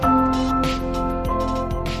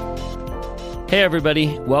Hey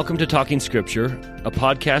everybody, welcome to Talking Scripture, a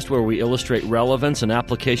podcast where we illustrate relevance and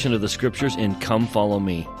application of the Scriptures in Come Follow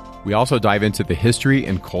Me. We also dive into the history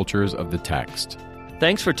and cultures of the text.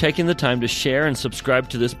 Thanks for taking the time to share and subscribe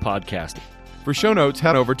to this podcast. For show notes,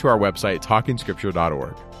 head over to our website,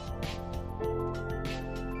 talkingscripture.org.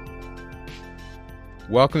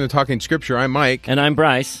 Welcome to Talking Scripture. I'm Mike. And I'm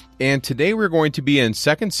Bryce. And today we're going to be in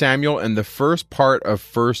 2 Samuel and the first part of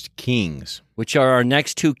 1 Kings, which are our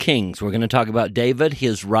next two kings. We're going to talk about David,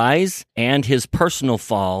 his rise, and his personal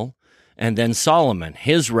fall, and then Solomon,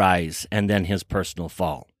 his rise, and then his personal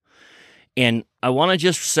fall. And I want to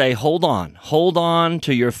just say, hold on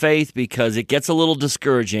to your faith, because it gets a little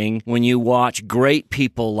discouraging when you watch great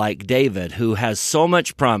people like David, who has so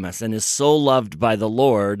much promise and is so loved by the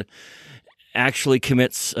Lord, actually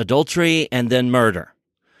commits adultery and then murder.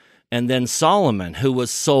 And then Solomon, who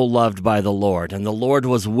was so loved by the Lord, and the Lord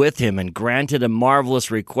was with him and granted a marvelous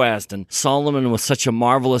request, and Solomon was such a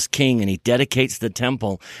marvelous king, and he dedicates the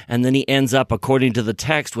temple, and then he ends up, according to the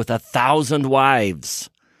text, with 1,000 wives.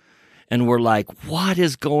 And we're like, what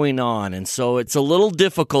is going on? And so it's a little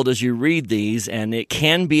difficult as you read these, and it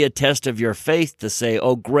can be a test of your faith to say,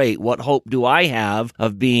 oh, great, what hope do I have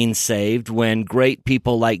of being saved when great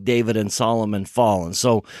people like David and Solomon fall? And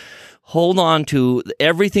so hold on to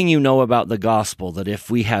everything you know about the gospel, that if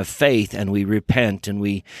we have faith and we repent and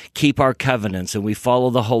we keep our covenants and we follow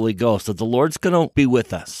the Holy Ghost, that the Lord's going to be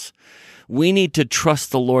with us. We need to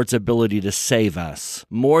trust the Lord's ability to save us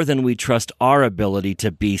more than we trust our ability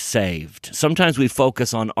to be saved. Sometimes we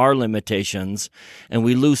focus on our limitations and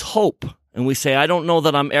we lose hope. And we say, I don't know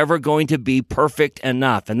that I'm ever going to be perfect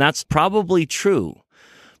enough. And that's probably true.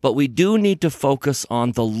 But we do need to focus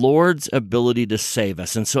on the Lord's ability to save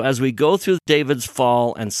us. And so as we go through David's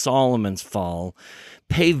fall and Solomon's fall,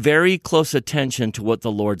 pay very close attention to what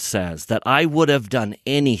the Lord says, that I would have done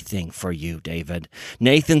anything for you, David.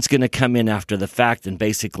 Nathan's going to come in after the fact and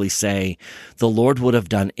basically say, the Lord would have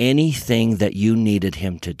done anything that you needed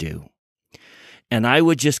him to do. And I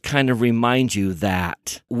would just kind of remind you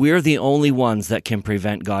that we're the only ones that can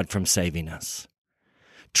prevent God from saving us.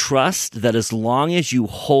 Trust that as long as you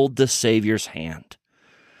hold the Savior's hand,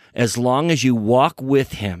 as long as you walk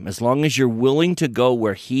with him, as long as you're willing to go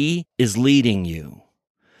where he is leading you,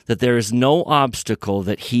 that there is no obstacle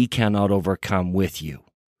that he cannot overcome with you.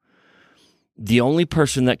 The only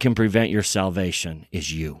person that can prevent your salvation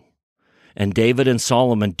is you. And David and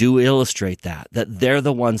Solomon do illustrate that they're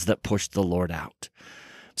the ones that pushed the Lord out.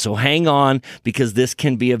 So hang on, because this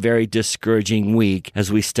can be a very discouraging week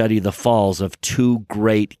as we study the falls of two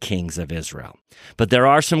great kings of Israel. But there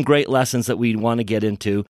are some great lessons that we want to get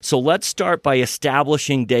into. So let's start by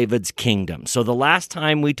establishing David's kingdom. So the last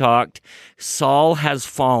time we talked, Saul has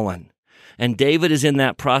fallen. And David is in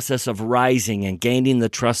that process of rising and gaining the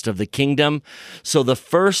trust of the kingdom. So the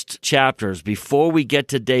first chapters, before we get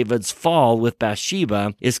to David's fall with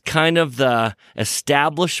Bathsheba, is kind of the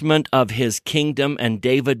establishment of his kingdom and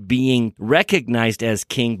David being recognized as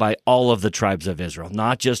king by all of the tribes of Israel,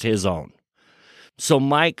 not just his own. So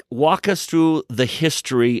Mike, walk us through the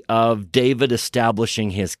history of David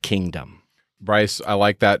establishing his kingdom. Bryce, I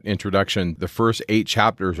like that introduction. The first 8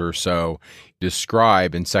 chapters or so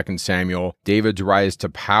describe in 2 Samuel David's rise to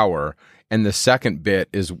power. And the second bit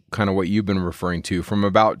is kind of what you've been referring to. From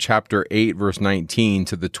about chapter 8, verse 19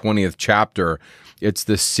 to the 20th chapter, it's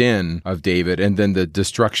the sin of David and then the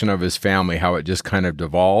destruction of his family, how it just kind of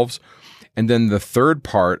devolves. And then the third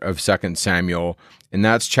part of 2 Samuel, and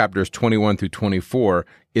that's chapters 21 through 24,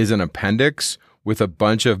 is an appendix with a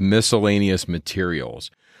bunch of miscellaneous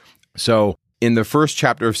materials. So in the first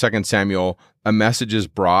chapter of 2 Samuel, a message is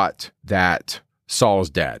brought that Saul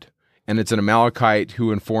is dead. And it's an Amalekite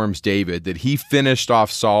who informs David that he finished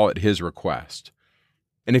off Saul at his request.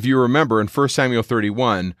 And if you remember, in 1 Samuel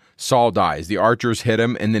 31, Saul dies. The archers hit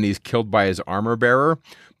him, and then he's killed by his armor bearer.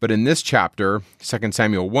 But in this chapter, 2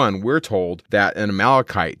 Samuel 1, we're told that an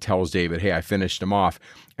Amalekite tells David, hey, I finished him off.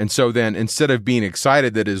 And so then, instead of being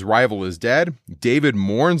excited that his rival is dead, David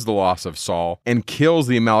mourns the loss of Saul and kills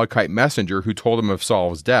the Amalekite messenger who told him of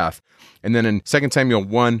Saul's death. And then in 2 Samuel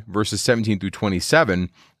 1, verses 17 through 27,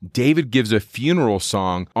 David gives a funeral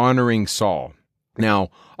song honoring Saul. Now,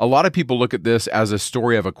 a lot of people look at this as a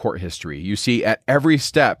story of a court history. You see, at every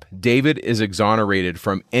step, David is exonerated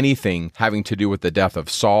from anything having to do with the death of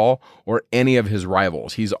Saul or any of his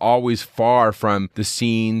rivals. He's always far from the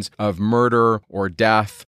scenes of murder or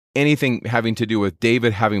death, anything having to do with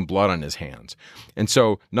David having blood on his hands. And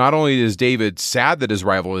so not only is David sad that his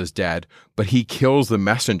rival is dead, but he kills the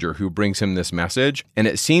messenger who brings him this message. And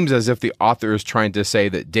it seems as if the author is trying to say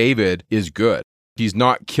that David is good. He's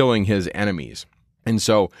not killing his enemies. And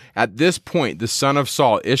so at this point, the son of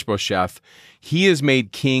Saul, Ishbosheth, he is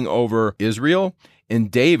made king over Israel,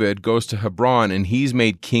 and David goes to Hebron and he's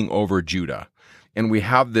made king over Judah. And we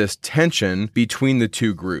have this tension between the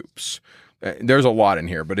two groups. There's a lot in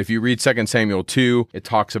here, but if you read 2 Samuel 2, it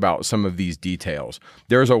talks about some of these details.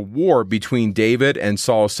 There's a war between David and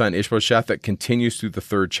Saul's son Ishbosheth that continues through the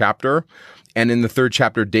 3rd chapter. And in the 3rd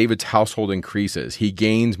chapter, David's household increases. He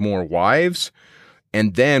gains more wives.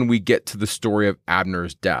 And then we get to the story of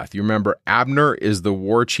Abner's death. You remember, Abner is the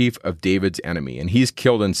war chief of David's enemy, and he's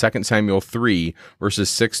killed in 2 Samuel 3, verses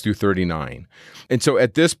 6 through 39. And so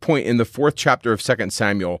at this point in the 4th chapter of 2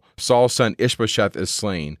 Samuel, Saul's son Ishbosheth is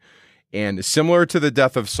slain. And similar to the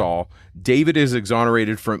death of Saul, David is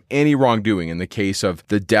exonerated from any wrongdoing in the case of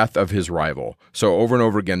the death of his rival. So over and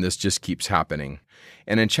over again, this just keeps happening.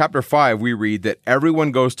 And in chapter 5, we read that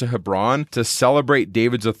everyone goes to Hebron to celebrate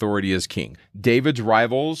David's authority as king. David's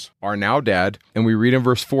rivals are now dead, and we read in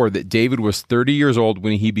verse 4 that David was 30 years old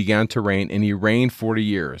when he began to reign, and he reigned 40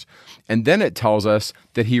 years. And then it tells us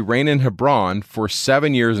that he reigned in Hebron for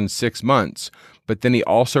 7 years and 6 months, but then he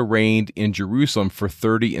also reigned in Jerusalem for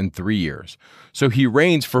 33 years. So he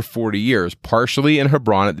reigns for 40 years, partially in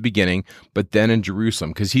Hebron at the beginning, but then in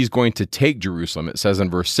Jerusalem, because he's going to take Jerusalem. It says in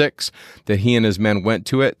verse 6 that he and his men went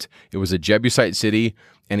to it. It was a Jebusite city,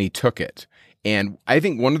 and he took it. And I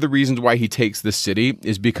think one of the reasons why he takes this city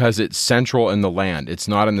is because it's central in the land. It's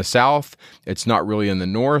not in the south. It's not really in the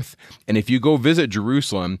north. And if you go visit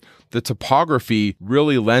Jerusalem, the topography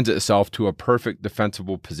really lends itself to a perfect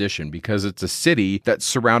defensible position because it's a city that's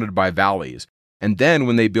surrounded by valleys. And then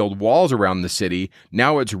when they build walls around the city,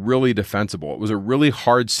 now it's really defensible. It was a really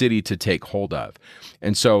hard city to take hold of.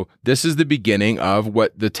 And so this is the beginning of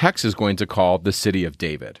what the text is going to call the city of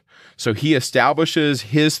David. So he establishes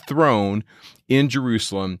his throne in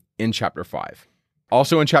Jerusalem in chapter 5.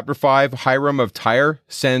 Also in chapter 5, Hiram of Tyre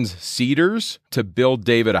sends cedars to build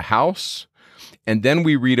David a house. And then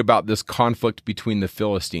we read about this conflict between the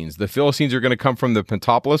Philistines. The Philistines are going to come from the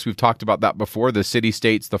Pentapolis. We've talked about that before. The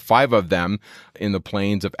city-states, the 5 of them in the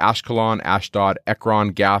plains of Ashkelon, Ashdod,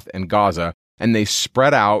 Ekron, Gath, and Gaza. And they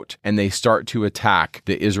spread out and they start to attack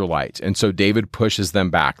the Israelites. And so David pushes them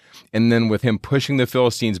back. And then with him pushing the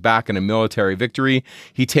Philistines back in a military victory,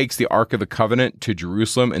 he takes the Ark of the Covenant to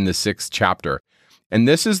Jerusalem in the 6th chapter. And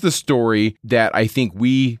this is the story that I think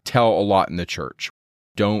we tell a lot in the church.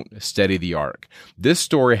 Don't steady the ark. This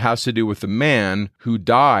story has to do with the man who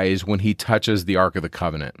dies when he touches the Ark of the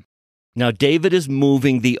Covenant. Now, David is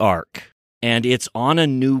moving the ark, and it's on a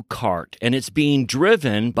new cart, and it's being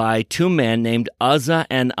driven by 2 men named Uzzah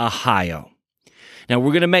and Ahio. Now,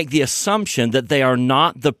 we're going to make the assumption that they are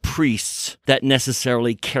not the priests that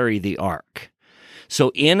necessarily carry the ark.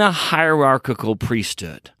 So in a hierarchical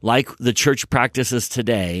priesthood, like the church practices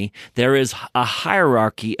today, there is a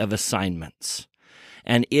hierarchy of assignments.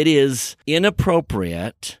 And it is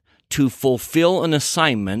inappropriate to fulfill an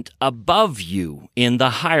assignment above you in the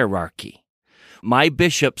hierarchy. My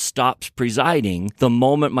bishop stops presiding the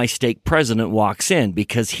moment my stake president walks in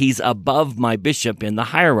because he's above my bishop in the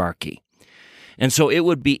hierarchy. And so it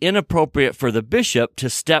would be inappropriate for the bishop to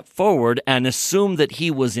step forward and assume that he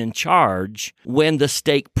was in charge when the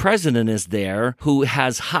stake president is there who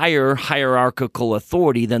has higher hierarchical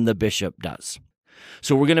authority than the bishop does.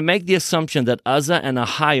 So we're going to make the assumption that Uzzah and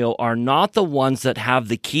Ahio are not the ones that have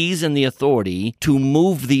the keys and the authority to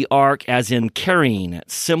move the ark as in carrying it,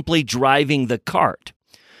 simply driving the cart.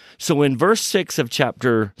 So in verse 6 of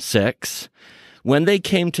chapter 6, when they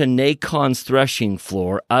came to Nachon's threshing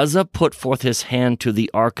floor, Uzzah put forth his hand to the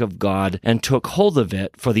ark of God and took hold of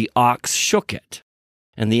it, for the ox shook it.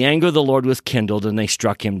 And the anger of the Lord was kindled, and they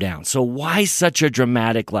struck him down. So why such a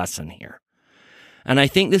dramatic lesson here? And I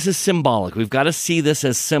think this is symbolic. We've got to see this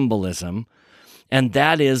as symbolism, and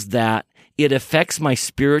that is that it affects my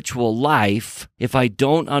spiritual life if I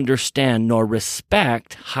don't understand nor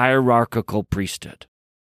respect hierarchical priesthood.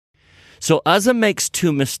 So Uzzah makes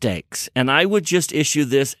 2 mistakes, and I would just issue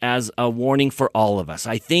this as a warning for all of us.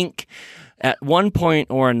 I think at one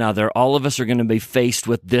point or another, all of us are going to be faced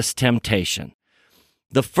with this temptation.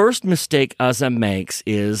 The first mistake Uzzah makes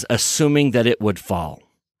is assuming that it would fall.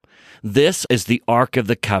 This is the Ark of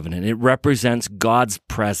the Covenant. It represents God's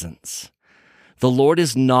presence. The Lord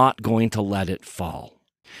is not going to let it fall.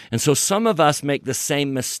 And so some of us make the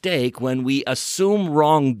same mistake when we assume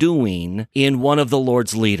wrongdoing in one of the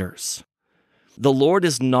Lord's leaders. The Lord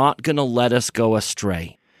is not going to let us go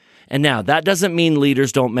astray. And now, that doesn't mean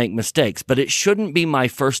leaders don't make mistakes, but it shouldn't be my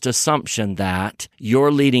first assumption that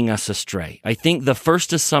you're leading us astray. I think the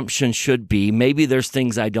first assumption should be, maybe there's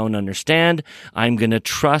things I don't understand. I'm going to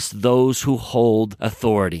trust those who hold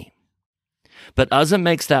authority. But Uzzah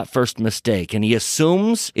makes that first mistake, and he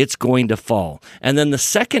assumes it's going to fall. And then the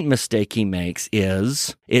second mistake he makes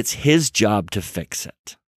is it's his job to fix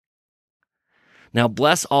it. Now,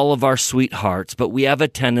 bless all of our sweethearts, but we have a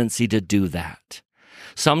tendency to do that.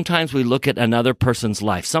 Sometimes we look at another person's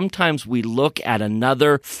life. Sometimes we look at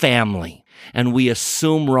another family and we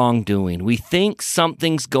assume wrongdoing. We think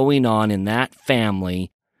something's going on in that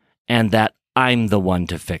family and that I'm the one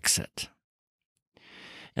to fix it.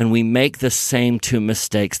 And we make the same two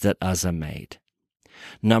mistakes that Uzzah made.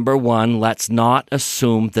 Number one, let's not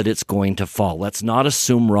assume that it's going to fall. Let's not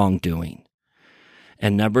assume wrongdoing.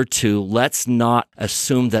 And number two, let's not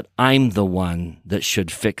assume that I'm the one that should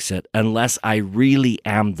fix it unless I really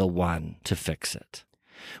am the one to fix it.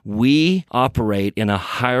 We operate in a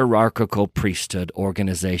hierarchical priesthood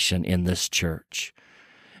organization in this church.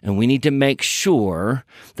 And we need to make sure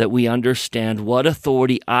that we understand what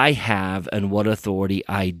authority I have and what authority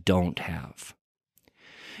I don't have.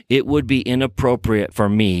 It would be inappropriate for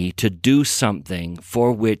me to do something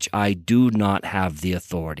for which I do not have the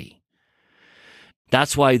authority.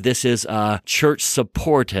 That's why this is a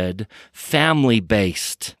church-supported,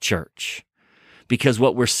 family-based church. Because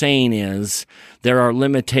what we're saying is there are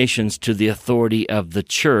limitations to the authority of the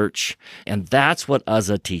church, and that's what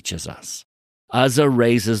Uzzah teaches us. Uzzah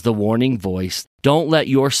raises the warning voice. Don't let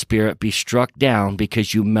your spirit be struck down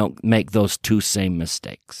because you make those two same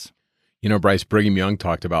mistakes. You know, Bryce, Brigham Young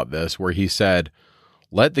talked about this, where he said,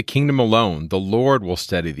 "Let the kingdom alone. The Lord will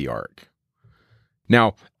steady the ark."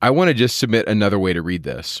 Now, I want to just submit another way to read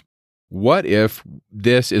this. What if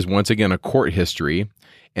this is once again a court history,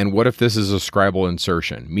 and what if this is a scribal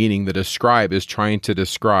insertion, meaning that a scribe is trying to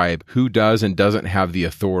describe who does and doesn't have the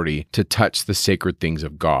authority to touch the sacred things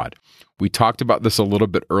of God? We talked about this a little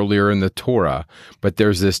bit earlier in the Torah, but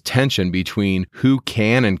there's this tension between who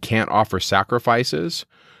can and can't offer sacrifices,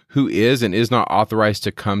 who is and is not authorized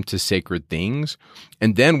to come to sacred things.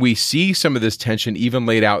 And then we see some of this tension even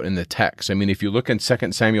laid out in the text. I mean, if you look in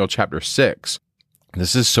 2 Samuel chapter 6,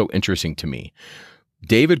 this is so interesting to me.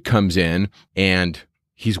 David comes in and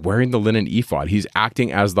he's wearing the linen ephod. He's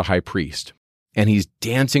acting as the high priest and he's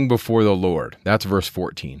dancing before the Lord. That's verse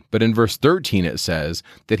 14. But in verse 13, it says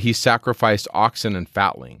that he sacrificed oxen and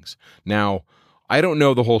fatlings. Now, I don't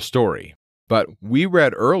know the whole story, but we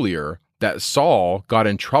read earlier that Saul got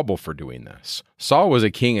in trouble for doing this. Saul was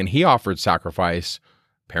a king and he offered sacrifice.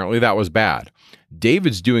 Apparently that was bad.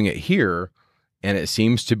 David's doing it here and it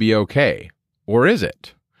seems to be okay. Or is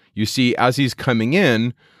it? You see, as he's coming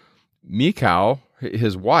in, Michal,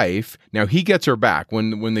 his wife, now he gets her back.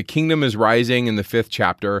 When the kingdom is rising in the 5th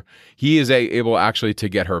chapter, he is able actually to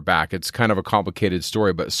get her back. It's kind of a complicated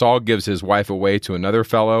story, but Saul gives his wife away to another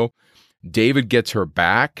fellow. David gets her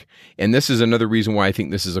back, and this is another reason why I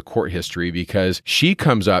think this is a court history, because she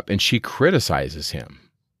comes up and she criticizes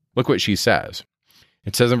him. Look what she says.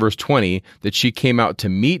 It says in verse 20 that she came out to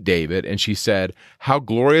meet David, and she said, "How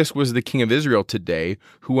glorious was the king of Israel today,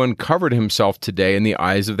 who uncovered himself today in the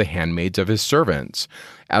eyes of the handmaids of his servants,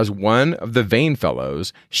 as one of the vain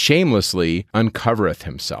fellows shamelessly uncovereth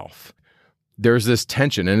himself." There's this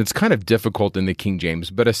tension, and it's kind of difficult in the King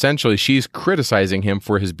James, but essentially she's criticizing him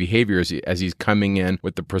for his behavior as he's coming in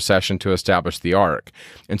with the procession to establish the ark.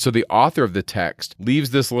 And so the author of the text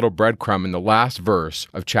leaves this little breadcrumb in the last verse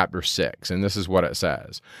of chapter 6, and this is what it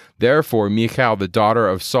says. "Therefore Michal, the daughter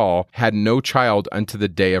of Saul, had no child unto the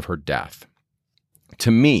day of her death."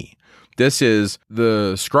 To me, this is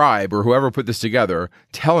the scribe or whoever put this together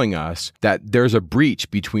telling us that there's a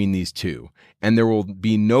breach between these two, and there will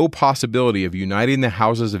be no possibility of uniting the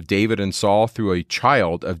houses of David and Saul through a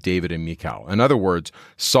child of David and Michal. In other words,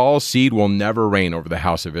 Saul's seed will never reign over the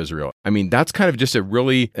house of Israel. I mean, that's kind of just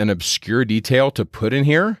an obscure detail to put in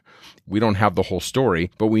here. We don't have the whole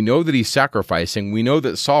story, but we know that he's sacrificing. We know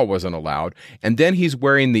that Saul wasn't allowed. And then he's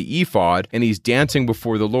wearing the ephod and he's dancing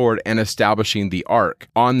before the Lord and establishing the ark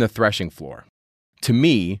on the threshing floor. To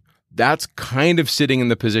me, that's kind of sitting in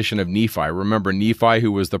the position of Nephi. Remember Nephi,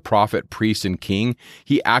 who was the prophet, priest, and king?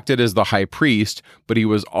 He acted as the high priest, but he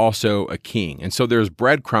was also a king. And so there's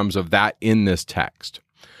breadcrumbs of that in this text.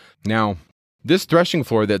 Now, this threshing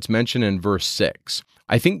floor that's mentioned in verse 6,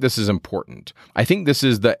 I think this is important. I think this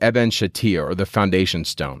is the Eben Shatia, or the foundation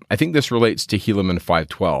stone. I think this relates to Helaman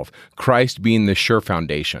 5:12, Christ being the sure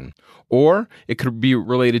foundation. Or it could be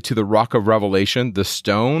related to the rock of revelation, the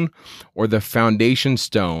stone, or the foundation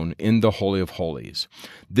stone in the Holy of Holies.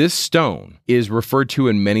 This stone is referred to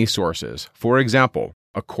in many sources. For example,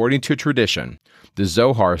 according to tradition, the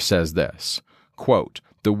Zohar says this, quote,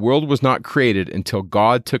 "The world was not created until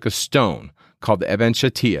God took a stone called the Eben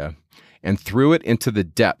Shatia and threw it into the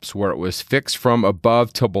depths where it was fixed from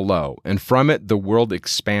above to below, and from it the world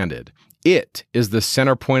expanded. It is the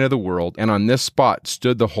center point of the world, and on this spot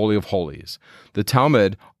stood the Holy of Holies. The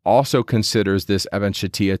Talmud also considers this Eben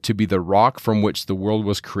Shetiyah to be the rock from which the world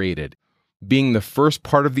was created, being the first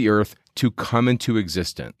part of the earth to come into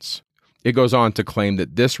existence. It goes on to claim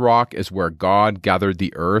that this rock is where God gathered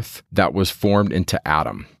the earth that was formed into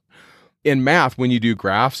Adam. In math, when you do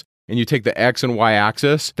graphs and you take the X and Y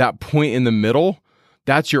axis, that point in the middle,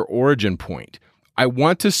 that's your origin point. I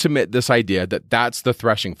want to submit this idea that that's the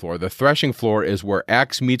threshing floor. The threshing floor is where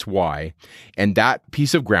X meets Y, and that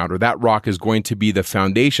piece of ground or that rock is going to be the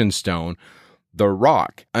foundation stone, the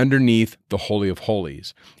rock underneath the Holy of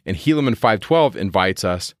Holies. And Helaman 5:12 invites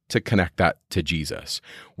us to connect that to Jesus.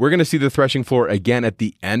 We're going to see the threshing floor again at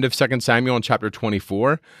the end of 2 Samuel in chapter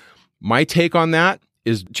 24. My take on that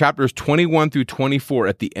is chapters 21 through 24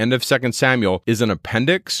 at the end of 2 Samuel is an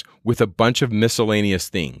appendix with a bunch of miscellaneous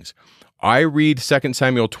things. I read 2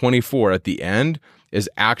 Samuel 24 at the end is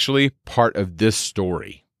actually part of this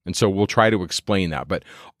story. And so we'll try to explain that. But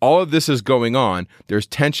all of this is going on. There's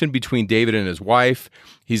tension between David and his wife.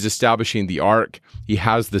 He's establishing the ark. He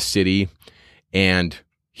has the city, and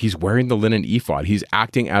he's wearing the linen ephod. He's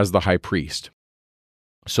acting as the high priest.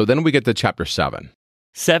 So then we get to chapter 7.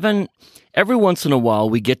 7, every once in a while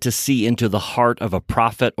we get to see into the heart of a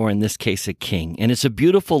prophet, or in this case, a king. And it's a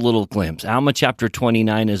beautiful little glimpse. Alma chapter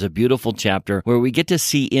 29 is a beautiful chapter where we get to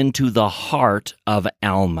see into the heart of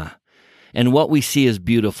Alma. And what we see is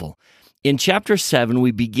beautiful. In chapter 7,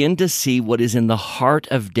 we begin to see what is in the heart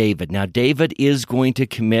of David. Now, David is going to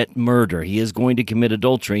commit murder. He is going to commit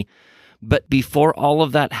adultery. But before all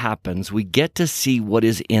of that happens, we get to see what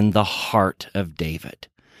is in the heart of David.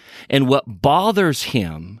 And what bothers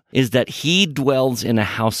him is that he dwells in a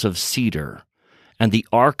house of cedar, and the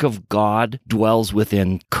ark of God dwells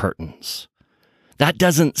within curtains. That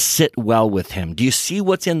doesn't sit well with him. Do you see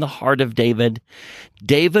what's in the heart of David?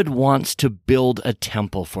 David wants to build a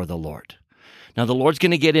temple for the Lord. Now, the Lord's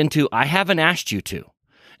going to get into, I haven't asked you to,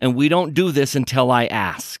 and we don't do this until I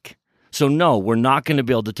ask. So no, we're not going to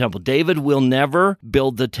build the temple. David will never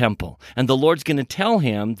build the temple. And the Lord's going to tell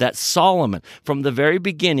him that Solomon, from the very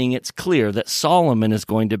beginning, it's clear that Solomon is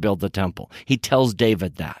going to build the temple. He tells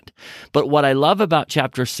David that. But what I love about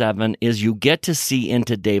chapter 7 is you get to see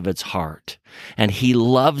into David's heart. And he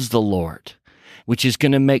loves the Lord, which is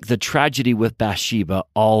going to make the tragedy with Bathsheba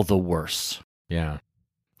all the worse. Yeah.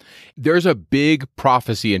 There's a big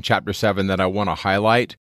prophecy in chapter 7 that I want to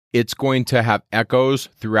highlight. It's going to have echoes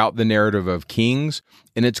throughout the narrative of Kings,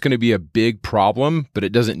 and it's going to be a big problem, but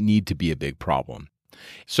it doesn't need to be a big problem.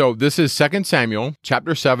 So this is 2 Samuel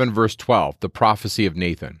chapter 7, verse 12, the prophecy of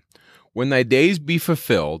Nathan. When thy days be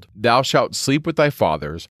fulfilled, thou shalt sleep with thy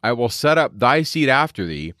fathers. I will set up thy seed after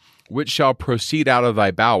thee, which shall proceed out of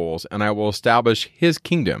thy bowels, and I will establish his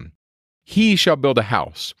kingdom. He shall build a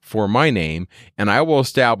house for my name, and I will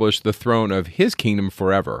establish the throne of his kingdom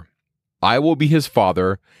forever. I will be his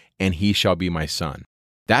father, and he shall be my son.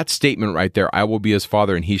 That statement right there, I will be his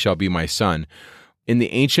father, and he shall be my son. In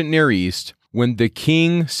the ancient Near East, when the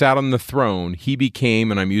king sat on the throne, he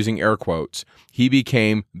became, and I'm using air quotes, he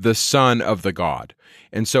became the son of the God.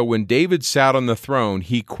 And so when David sat on the throne,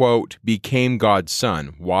 he, quote, became God's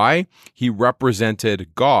son. Why? He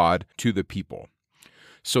represented God to the people.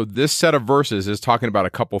 So this set of verses is talking about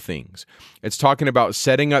a couple things. It's talking about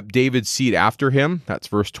setting up David's seed after him. That's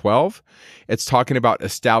verse 12. It's talking about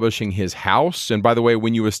establishing his house. And by the way,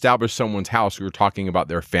 when you establish someone's house, you're talking about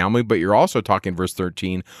their family, but you're also talking, verse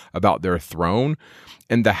 13, about their throne.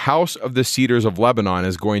 And the house of the cedars of Lebanon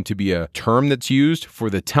is going to be a term that's used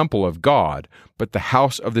for the temple of God, but the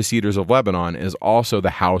house of the cedars of Lebanon is also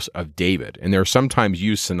the house of David, and they're sometimes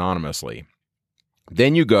used synonymously.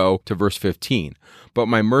 Then you go to verse 15. But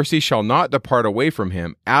my mercy shall not depart away from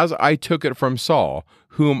him, as I took it from Saul,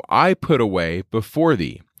 whom I put away before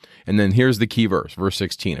thee. And then here's the key verse, verse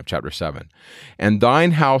 16 of chapter 7. And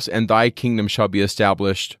thine house and thy kingdom shall be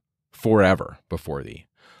established forever before thee.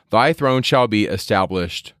 Thy throne shall be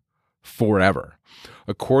established forever.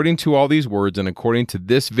 According to all these words and according to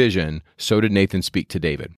this vision, so did Nathan speak to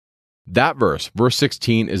David. That verse, verse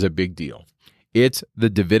 16, is a big deal. It's the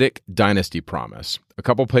Davidic dynasty promise. A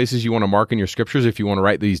couple places you want to mark in your scriptures if you want to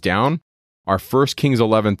write these down are 1 Kings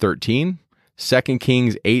 11:13, 2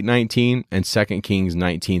 Kings 8:19, and 2 Kings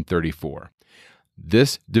 19:34.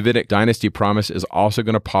 This Davidic dynasty promise is also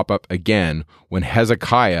going to pop up again when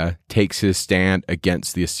Hezekiah takes his stand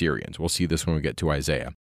against the Assyrians. We'll see this when we get to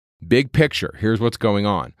Isaiah. Big picture, here's what's going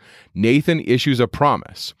on. Nathan issues a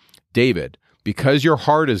promise. David, because your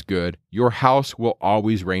heart is good, your house will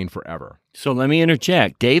always reign forever. So let me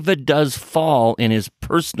interject. David does fall in his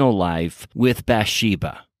personal life with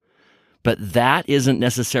Bathsheba, but that isn't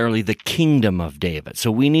necessarily the kingdom of David. So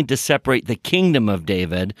we need to separate the kingdom of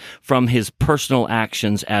David from his personal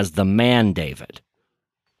actions as the man David.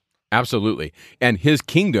 Absolutely. And his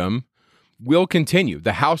kingdom will continue.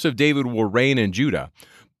 The house of David will reign in Judah.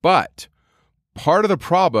 But part of the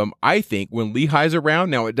problem, I think, when Lehi's around,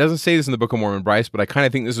 now it doesn't say this in the Book of Mormon, Bryce, but I kind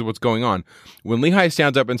of think this is what's going on. When Lehi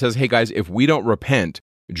stands up and says, hey guys, if we don't repent,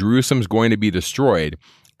 Jerusalem's going to be destroyed,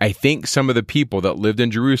 I think some of the people that lived in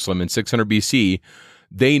Jerusalem in 600 BC,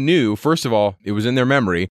 they knew, first of all, it was in their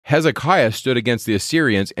memory, Hezekiah stood against the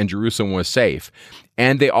Assyrians and Jerusalem was safe.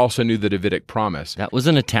 And they also knew the Davidic promise. That was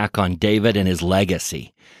an attack on David and his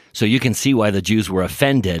legacy. So you can see why the Jews were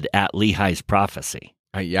offended at Lehi's prophecy.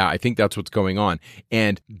 Yeah, I think that's what's going on.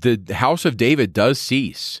 And the house of David does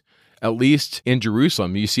cease, at least in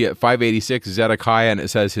Jerusalem. You see at 586 Zedekiah, and it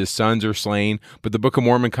says his sons are slain. But the Book of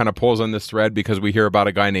Mormon kind of pulls on this thread because we hear about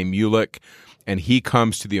a guy named Mulek, and he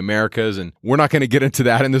comes to the Americas. And we're not going to get into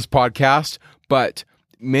that in this podcast, but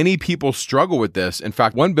many people struggle with this. In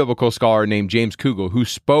fact, one biblical scholar named James Kugel, who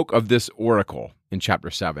spoke of this oracle in chapter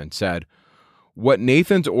 7, said, what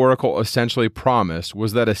Nathan's oracle essentially promised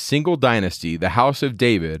was that a single dynasty, the house of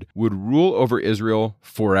David, would rule over Israel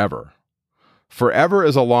forever. Forever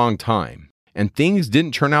is a long time, and things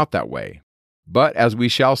didn't turn out that way. But as we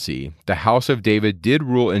shall see, the house of David did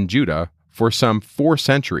rule in Judah for some 4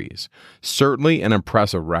 centuries, certainly an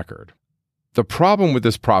impressive record. The problem with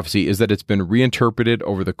this prophecy is that it's been reinterpreted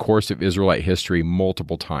over the course of Israelite history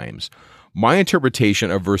multiple times. My interpretation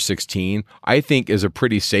of verse 16, I think, is a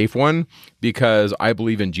pretty safe one because I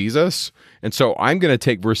believe in Jesus. And so I'm going to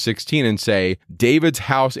take verse 16 and say, David's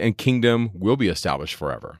house and kingdom will be established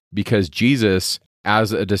forever because Jesus,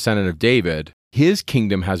 as a descendant of David, his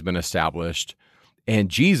kingdom has been established, and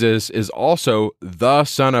Jesus is also the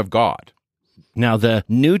Son of God. Now, the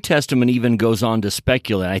New Testament even goes on to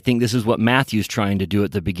speculate. I think this is what Matthew's trying to do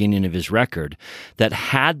at the beginning of his record, that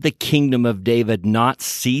had the kingdom of David not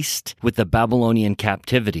ceased with the Babylonian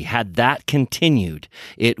captivity, had that continued,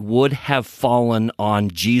 it would have fallen on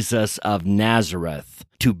Jesus of Nazareth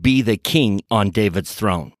to be the king on David's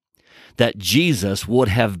throne. That Jesus would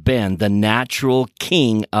have been the natural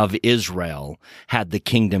king of Israel had the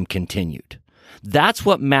kingdom continued. That's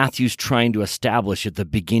what Matthew's trying to establish at the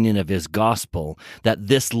beginning of his gospel, that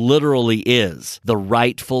this literally is the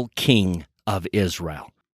rightful king of Israel.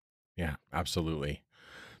 Yeah, absolutely.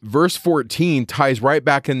 Verse 14 ties right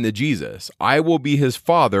back into Jesus. I will be his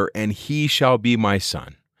father, and he shall be my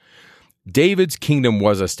son. David's kingdom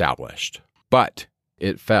was established, but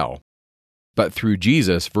it fell. But through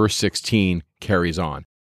Jesus, verse 16 carries on.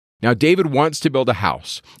 Now, David wants to build a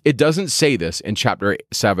house. It doesn't say this in chapter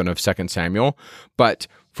 7 of 2 Samuel, but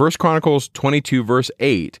 1 Chronicles 22 verse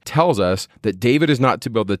 8 tells us that David is not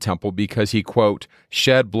to build the temple because he, quote,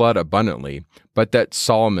 shed blood abundantly, but that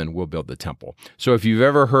Solomon will build the temple. So if you've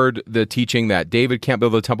ever heard the teaching that David can't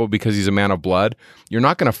build the temple because he's a man of blood, you're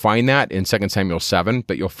not going to find that in 2 Samuel 7,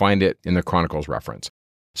 but you'll find it in the Chronicles reference.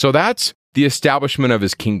 So that's the establishment of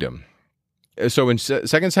his kingdom. So in 2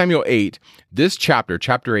 Samuel 8, this chapter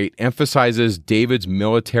 8, emphasizes David's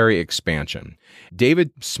military expansion.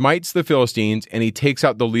 David smites the Philistines and he takes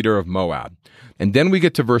out the leader of Moab. And then we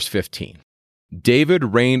get to verse 15.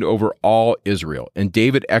 David reigned over all Israel, and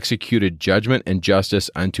David executed judgment and justice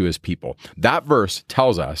unto his people. That verse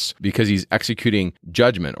tells us, because he's executing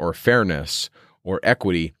judgment or fairness or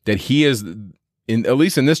equity, that he is, at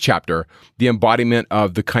least in this chapter, the embodiment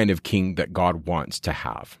of the kind of king that God wants to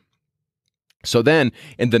have. So then,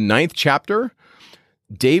 in the 9th chapter,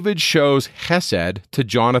 David shows Hesed to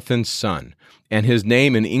Jonathan's son, and his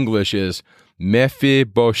name in English is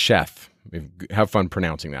Mephibosheth. Have fun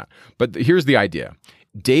pronouncing that. But here's the idea.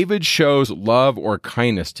 David shows love or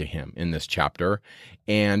kindness to him in this chapter,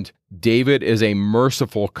 and David is a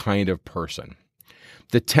merciful kind of person.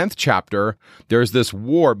 The 10th chapter, there's this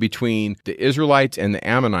war between the Israelites and the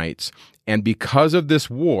Ammonites, and because of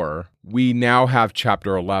this war, we now have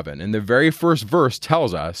chapter 11. And the very first verse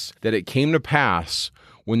tells us that it came to pass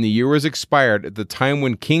when the year was expired, at the time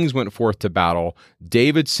when kings went forth to battle,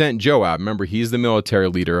 David sent Joab, remember he's the military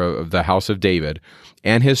leader of the house of David,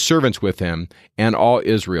 and his servants with him, and all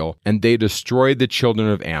Israel, and they destroyed the children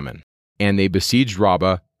of Ammon. And they besieged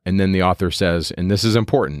Rabbah, and then the author says, and this is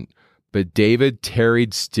important, but David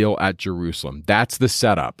tarried still at Jerusalem. That's the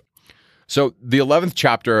setup. So the 11th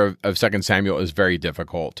chapter of 2 Samuel is very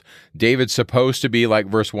difficult. David's supposed to be, like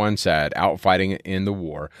verse 1 said, out fighting in the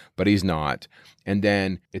war, but he's not. And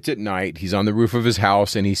then it's at night, he's on the roof of his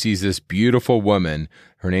house, and he sees this beautiful woman.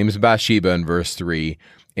 Her name is Bathsheba in verse 3,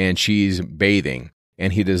 and she's bathing,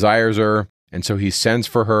 and he desires her, and so he sends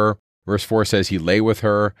for her. Verse 4 says he lay with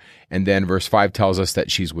her, and then verse 5 tells us that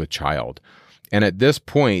she's with child. And at this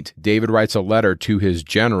point, David writes a letter to his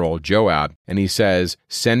general, Joab, and he says,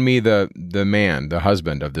 send me the man, the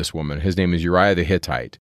husband of this woman. His name is Uriah the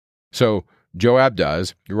Hittite. So Joab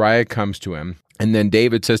does. Uriah comes to him, and then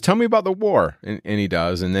David says, tell me about the war. And he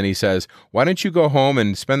does. And then he says, why don't you go home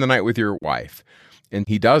and spend the night with your wife? And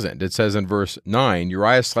he doesn't. It says in verse 9,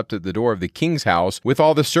 Uriah slept at the door of the king's house with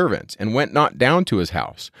all the servants and went not down to his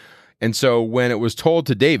house. And so when it was told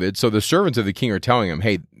to David, so the servants of the king are telling him,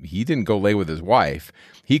 hey, he didn't go lay with his wife.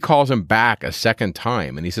 He calls him back a second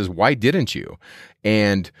time, and he says, why didn't you?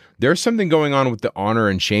 And there's something going on with the honor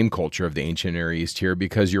and shame culture of the ancient Near East here,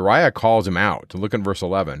 because Uriah calls him out. Look in verse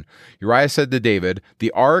 11. Uriah said to David, the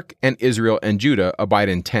ark and Israel and Judah abide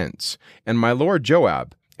in tents, and my lord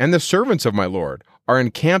Joab and the servants of my lord are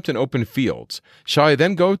encamped in open fields. Shall I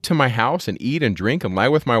then go to my house and eat and drink and lie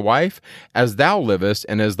with my wife? As thou livest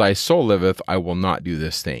and as thy soul liveth, I will not do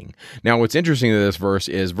this thing. Now, what's interesting to this verse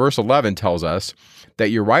is verse 11 tells us that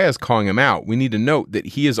Uriah is calling him out. We need to note that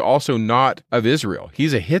he is also not of Israel.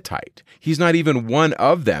 He's a Hittite. He's not even one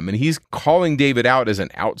of them, and he's calling David out as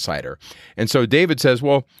an outsider. And so David says,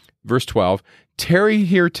 well, verse 12, tarry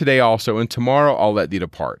here today also, and tomorrow I'll let thee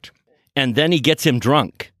depart. And then he gets him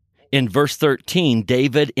drunk. In verse 13,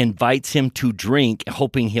 David invites him to drink,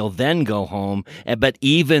 hoping he'll then go home. But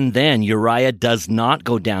even then, Uriah does not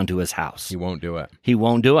go down to his house. He won't do it. He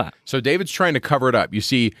won't do it. So David's trying to cover it up. You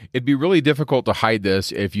see, it'd be really difficult to hide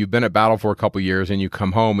this if you've been at battle for a couple years and you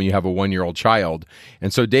come home and you have a 1-year-old child.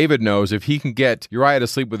 And so David knows if he can get Uriah to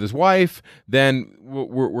sleep with his wife, then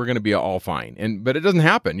we're going to be all fine. But it doesn't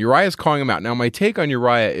happen. Uriah's calling him out. Now, my take on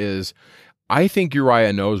Uriah is, I think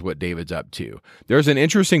Uriah knows what David's up to. There's an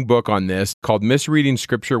interesting book on this called Misreading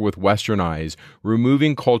Scripture with Western Eyes,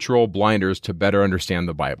 Removing Cultural Blinders to Better Understand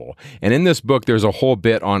the Bible. And in this book, there's a whole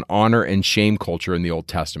bit on honor and shame culture in the Old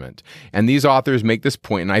Testament. And these authors make this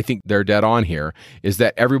point, and I think they're dead on here, is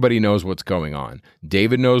that everybody knows what's going on.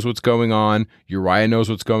 David knows what's going on, Uriah knows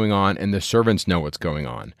what's going on, and the servants know what's going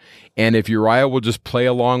on. And if Uriah will just play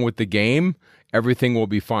along with the game, everything will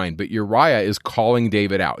be fine. But Uriah is calling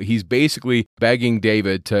David out. He's basically begging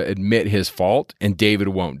David to admit his fault, and David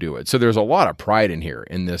won't do it. So there's a lot of pride in here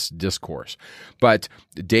in this discourse. But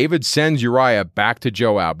David sends Uriah back to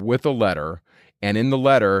Joab with a letter, and in the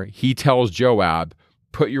letter, he tells Joab,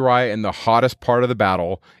 put Uriah in the hottest part of the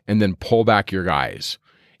battle, and then pull back your guys.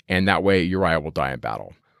 And that way, Uriah will die in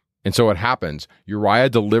battle. And so what happens, Uriah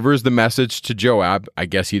delivers the message to Joab. I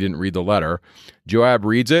guess he didn't read the letter. Joab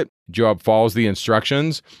reads it. Joab follows the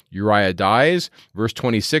instructions. Uriah dies. Verse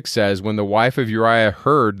 26 says, when the wife of Uriah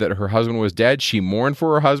heard that her husband was dead, she mourned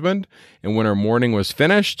for her husband. And when her mourning was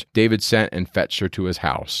finished, David sent and fetched her to his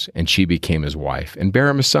house, and she became his wife and bare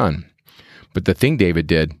him a son. But the thing David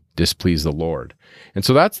did displeased the Lord. And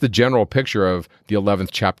so that's the general picture of the 11th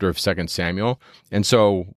chapter of 2 Samuel. And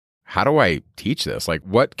so how do I teach this? Like,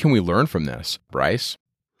 what can we learn from this, Bryce?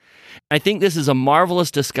 I think this is a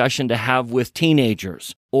marvelous discussion to have with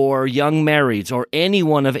teenagers or young marrieds or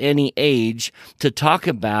anyone of any age to talk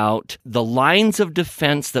about the lines of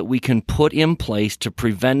defense that we can put in place to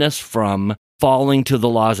prevent us from falling to the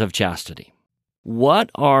laws of chastity. What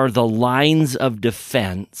are the lines of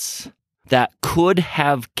defense that could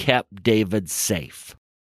have kept David safe?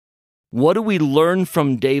 What do we learn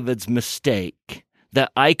from David's mistake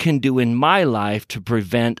that I can do in my life to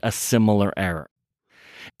prevent a similar error?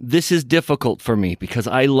 This is difficult for me because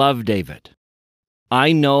I love David.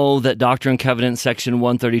 I know that Doctrine and Covenants section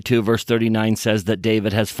 132 verse 39 says that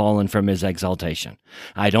David has fallen from his exaltation.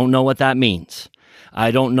 I don't know what that means. I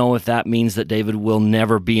don't know if that means that David will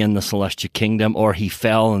never be in the celestial kingdom or he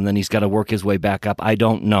fell and then he's got to work his way back up. I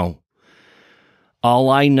don't know. All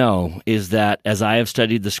I know is that as I have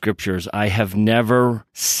studied the scriptures, I have never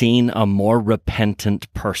seen a more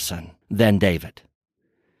repentant person than David.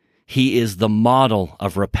 He is the model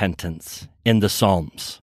of repentance in the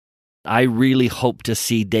Psalms. I really hope to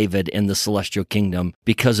see David in the celestial kingdom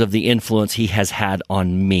because of the influence he has had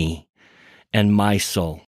on me and my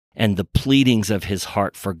soul and the pleadings of his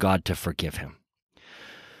heart for God to forgive him.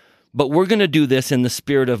 But we're going to do this in the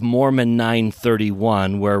spirit of Mormon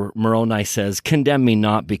 9:31, where Moroni says, condemn me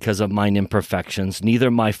not because of mine imperfections, neither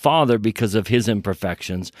my father because of his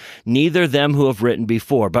imperfections, neither them who have written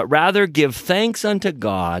before, but rather give thanks unto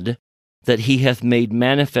God that he hath made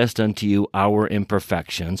manifest unto you our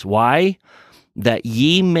imperfections. Why? That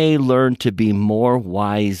ye may learn to be more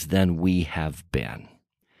wise than we have been.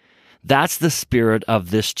 That's the spirit of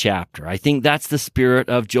this chapter. I think that's the spirit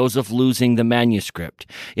of Joseph losing the manuscript.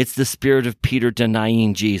 It's the spirit of Peter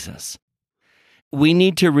denying Jesus. We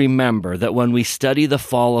need to remember that when we study the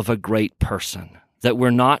fall of a great person, that we're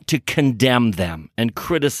not to condemn them and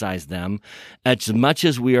criticize them as much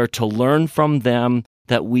as we are to learn from them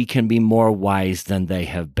that we can be more wise than they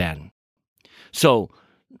have been. So,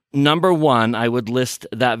 number one, I would list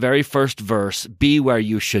that very first verse, be where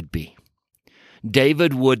you should be.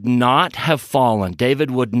 David would not have fallen.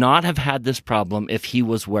 David would not have had this problem if he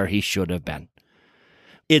was where he should have been.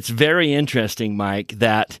 It's very interesting, Mike,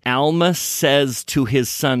 that Alma says to his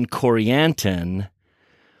son Corianton,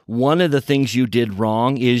 one of the things you did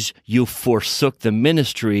wrong is you forsook the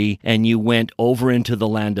ministry and you went over into the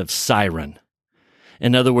land of Siren.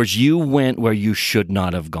 In other words, you went where you should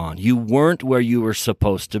not have gone. You weren't where you were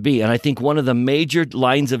supposed to be. And I think one of the major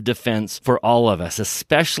lines of defense for all of us,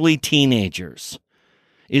 especially teenagers,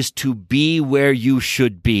 is to be where you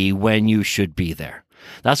should be when you should be there.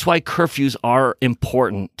 That's why curfews are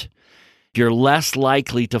important. You're less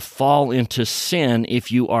likely to fall into sin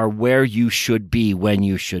if you are where you should be when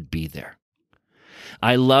you should be there.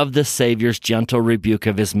 I love the Savior's gentle rebuke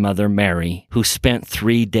of his mother Mary, who spent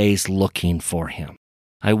 3 days looking for him.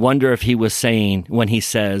 I wonder if he was saying, when he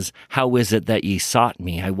says, how is it that ye sought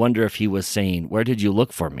me? I wonder if he was saying, where did you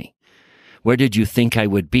look for me? Where did you think I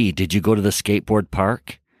would be? Did you go to the skateboard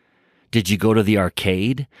park? Did you go to the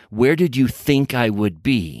arcade? Where did you think I would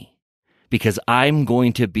be? Because I'm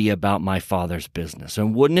going to be about my Father's business.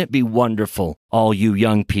 And wouldn't it be wonderful, all you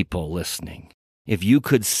young people listening, if you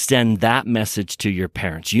could send that message to your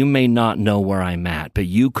parents? You may not know where I'm at, but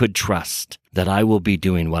you could trust that I will be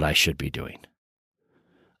doing what I should be doing.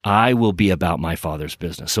 I will be about my Father's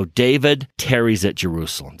business. So David tarries at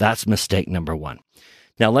Jerusalem. That's mistake number one.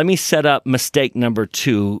 Now let me set up mistake number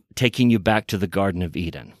two, taking you back to the Garden of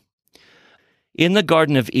Eden. In the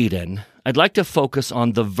Garden of Eden, I'd like to focus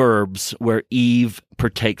on the verbs where Eve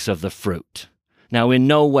partakes of the fruit. Now, in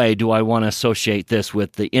no way do I want to associate this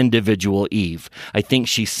with the individual Eve. I think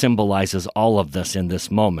she symbolizes all of this in this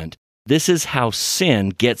moment. This is how sin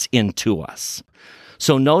gets into us.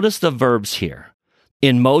 So notice the verbs here.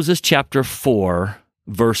 In Moses chapter 4,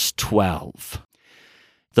 verse 12,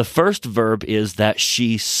 the first verb is that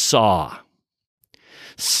she saw.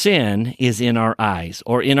 Sin is in our eyes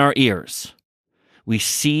or in our ears. We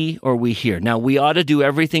see or we hear. Now, we ought to do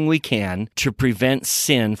everything we can to prevent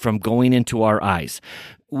sin from going into our eyes.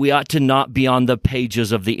 We ought to not be on the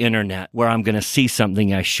pages of the internet where I'm going to see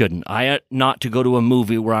something I shouldn't. I ought not to go to a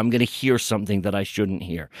movie where I'm going to hear something that I shouldn't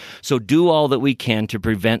hear. So do all that we can to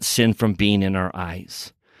prevent sin from being in our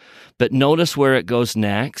eyes. But notice where it goes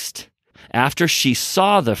next. After she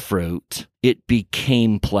saw the fruit, it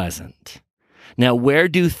became pleasant. Now, where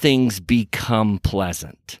do things become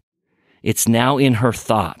pleasant? It's now in her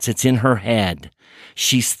thoughts. It's in her head.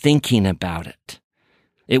 She's thinking about it.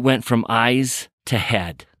 It went from eyes to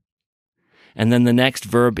head. And then the next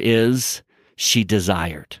verb is she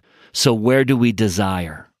desired. So where do we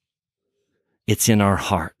desire? It's in our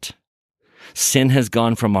heart. Sin has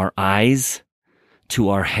gone from our eyes to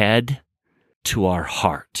our head to our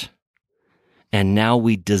heart. And now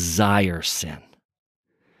we desire sin.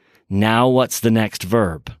 Now what's the next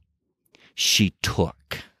verb? She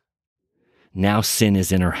took. Now sin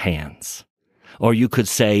is in her hands. Or you could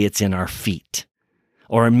say it's in our feet.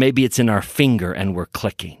 Or maybe it's in our finger and we're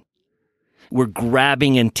clicking. We're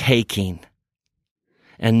grabbing and taking.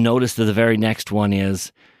 And notice that the very next one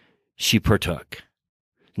is she partook.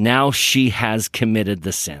 Now she has committed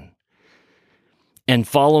the sin. And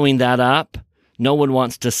following that up, no one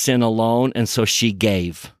wants to sin alone, and so she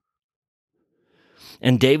gave.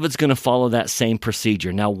 And David's going to follow that same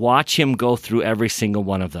procedure. Now watch him go through every single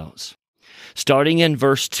one of those. Starting in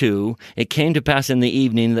verse 2, it came to pass in the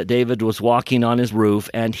evening that David was walking on his roof,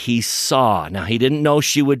 and he saw. Now, he didn't know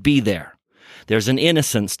she would be there. There's an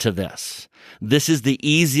innocence to this. This is the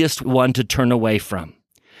easiest one to turn away from.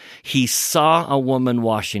 He saw a woman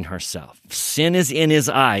washing herself. Sin is in his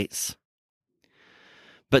eyes.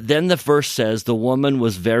 But then the verse says, the woman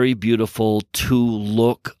was very beautiful to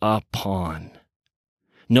look upon.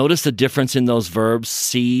 Notice the difference in those verbs,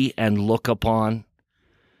 see and look upon.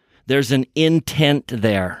 There's an intent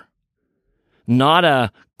there. Not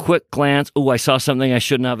a quick glance, I saw something I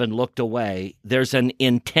shouldn't have and looked away. There's an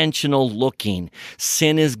intentional looking.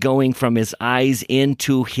 Sin is going from his eyes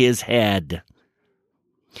into his head.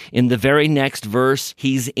 In the very next verse,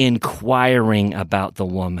 he's inquiring about the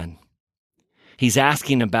woman. He's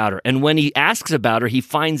asking about her. And when he asks about her, he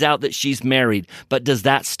finds out that she's married. But does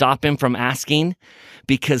that stop him from asking?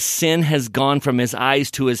 Because sin has gone from his eyes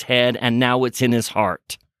to his head, and now it's in his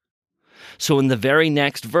heart. So in the very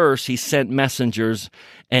next verse, he sent messengers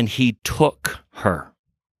and he took her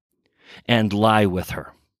and lie with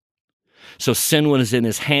her. So sin was in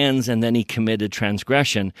his hands, and then he committed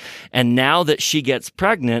transgression. And now that she gets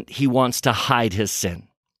pregnant, he wants to hide his sin.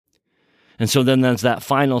 And so then there's that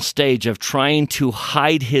final stage of trying to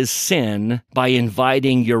hide his sin by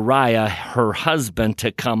inviting Uriah, her husband,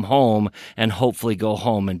 to come home and hopefully go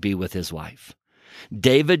home and be with his wife.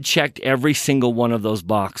 David checked every single one of those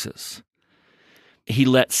boxes. He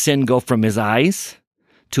let sin go from his eyes,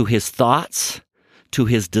 to his thoughts, to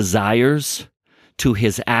his desires, to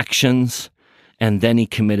his actions, and then he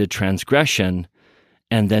committed transgression,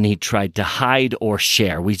 and then he tried to hide or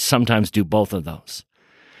share. We sometimes do both of those.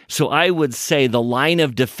 So I would say the line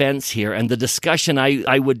of defense here and the discussion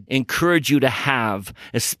I would encourage you to have,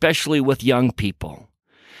 especially with young people,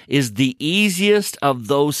 is the easiest of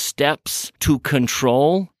those steps to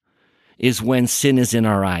control is when sin is in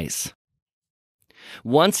our eyes.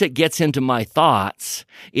 Once it gets into my thoughts,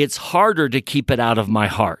 it's harder to keep it out of my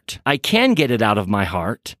heart. I can get it out of my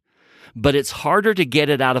heart, but it's harder to get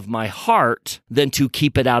it out of my heart than to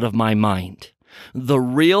keep it out of my mind. The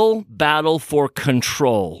real battle for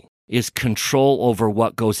control is control over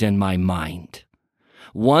what goes in my mind.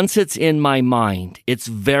 Once it's in my mind, it's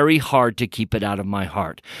very hard to keep it out of my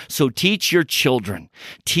heart. So teach your children,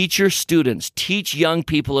 teach your students, teach young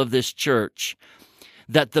people of this church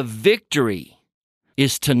that the victory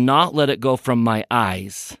is to not let it go from my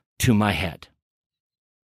eyes to my head.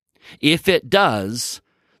 If it does,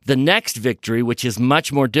 the next victory, which is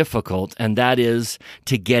much more difficult, and that is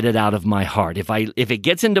to get it out of my heart. If it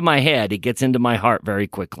gets into my head, it gets into my heart very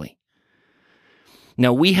quickly.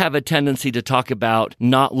 Now, we have a tendency to talk about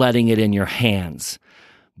not letting it in your hands,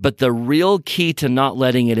 but the real key to not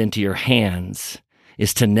letting it into your hands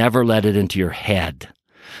is to never let it into your head.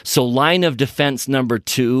 So line of defense number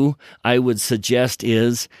 2, I would suggest,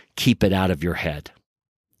 is keep it out of your head.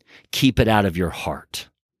 Keep it out of your heart.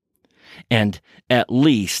 And at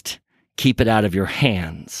least keep it out of your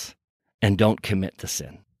hands and don't commit the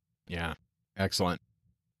sin. Yeah, excellent.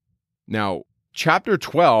 Now, chapter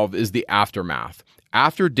 12 is the aftermath.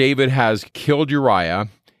 After David has killed Uriah,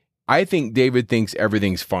 I think David thinks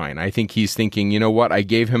everything's fine. I think he's thinking, you know what, I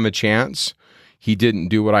gave him a chance. He didn't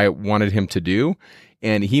do what I wanted him to do.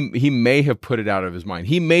 And he may have put it out of his mind.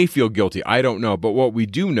 He may feel guilty. I don't know. But what we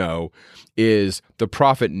do know is the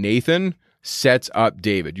prophet Nathan sets up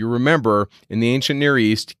David. You remember, in the ancient Near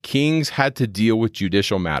East, kings had to deal with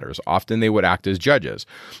judicial matters. Often they would act as judges.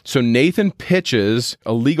 So Nathan pitches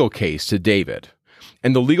a legal case to David.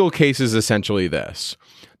 And the legal case is essentially this.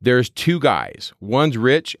 There's 2 guys. One's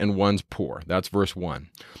rich and one's poor. That's verse 1.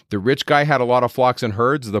 The rich guy had a lot of flocks and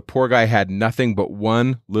herds. The poor guy had nothing but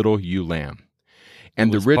one little ewe lamb.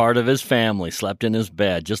 And was part of his family, slept in his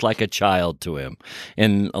bed, just like a child to him.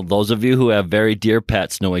 And those of you who have very dear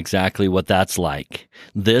pets know exactly what that's like.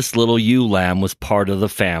 This little ewe lamb was part of the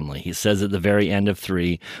family. He says at the very end of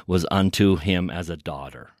 3, was unto him as a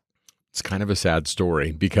daughter. It's kind of a sad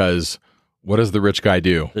story because what does the rich guy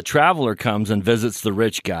do? The traveler comes and visits the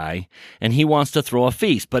rich guy, and he wants to throw a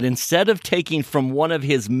feast. But instead of taking from one of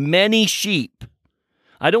his many sheep,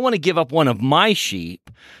 I don't want to give up one of my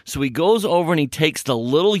sheep. So he goes over and he takes the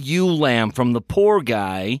little ewe lamb from the poor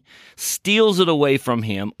guy, steals it away from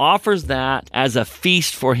him, offers that as a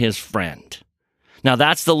feast for his friend. Now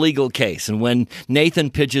that's the legal case. And when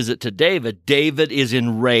Nathan pitches it to David, David is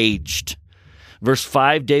enraged. Verse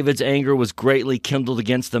 5, David's anger was greatly kindled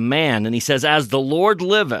against the man. And he says, as the Lord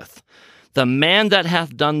liveth, the man that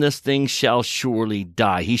hath done this thing shall surely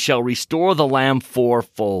die. He shall restore the lamb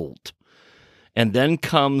fourfold. And then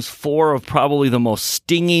comes 4 of probably the most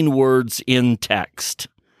stinging words in text.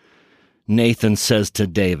 Nathan says to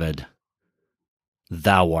David,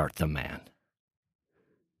 thou art the man.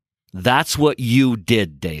 That's what you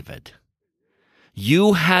did, David.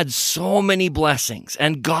 You had so many blessings,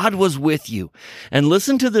 and God was with you. And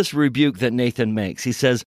listen to this rebuke that Nathan makes. He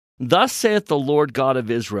says, thus saith the Lord God of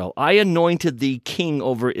Israel, I anointed thee king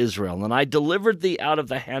over Israel, and I delivered thee out of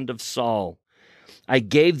the hand of Saul. I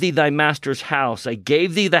gave thee thy master's house. I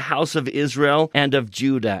gave thee the house of Israel and of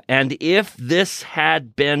Judah. And if this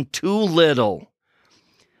had been too little,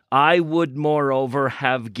 I would moreover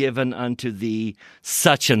have given unto thee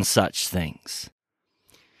such and such things.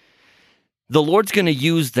 The Lord's going to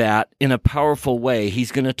use that in a powerful way.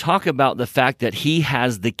 He's going to talk about the fact that he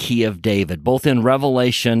has the key of David, both in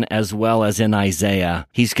Revelation as well as in Isaiah.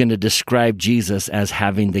 He's going to describe Jesus as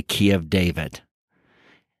having the key of David.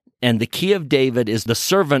 And the key of David is the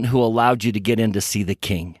servant who allowed you to get in to see the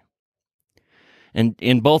king. And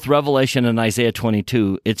in both Revelation and Isaiah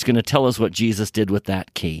 22, it's going to tell us what Jesus did with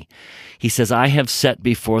that key. He says, I have set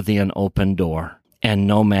before thee an open door, and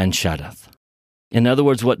no man shutteth. In other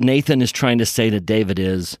words, what Nathan is trying to say to David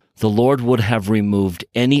is, the Lord would have removed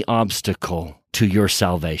any obstacle to your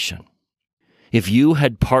salvation. If you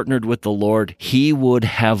had partnered with the Lord, he would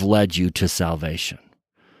have led you to salvation.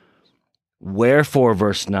 Wherefore,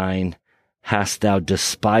 verse 9, hast thou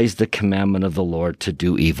despised the commandment of the Lord to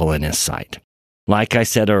do evil in his sight? Like I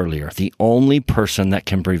said earlier, the only person that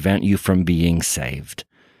can prevent you from being saved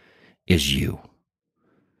is you.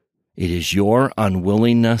 It is your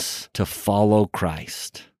unwillingness to follow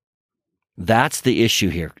Christ. That's the issue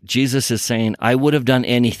here. Jesus is saying, I would have done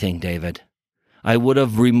anything, David. I would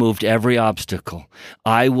have removed every obstacle.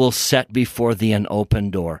 I will set before thee an open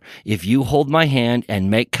door. If you hold my hand and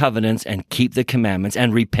make covenants and keep the commandments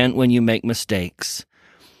and repent when you make mistakes,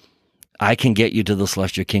 I can get you to the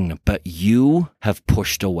celestial kingdom. But you have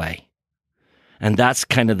pushed away. And that's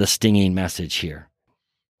kind of the stinging message here.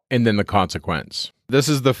 And then the consequence. This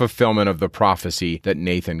is the fulfillment of the prophecy that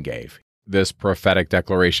Nathan gave. This prophetic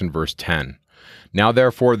declaration, verse 10. Now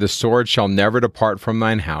therefore the sword shall never depart from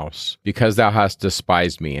thine house, because thou hast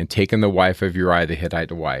despised me, and taken the wife of Uriah the Hittite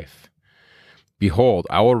to wife. Behold,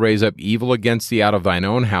 I will raise up evil against thee out of thine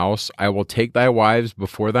own house. I will take thy wives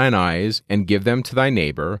before thine eyes, and give them to thy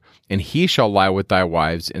neighbor, and he shall lie with thy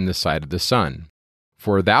wives in the sight of the sun.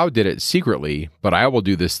 For thou did it secretly, but I will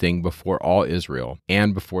do this thing before all Israel,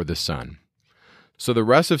 and before the sun. So the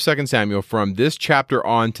rest of 2 Samuel, from this chapter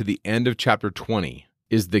on to the end of chapter 20,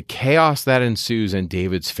 is the chaos that ensues in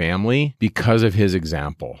David's family because of his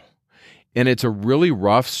example. And it's a really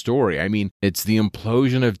rough story. I mean, it's the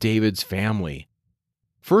implosion of David's family.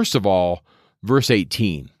 First of all, verse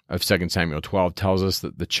 18 of 2 Samuel 12 tells us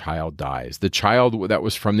that the child dies. The child that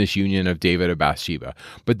was from this union of David and Bathsheba.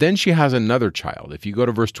 But then she has another child. If you go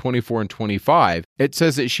to verse 24 and 25, it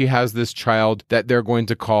says that she has this child that they're going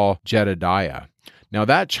to call Jedediah. Now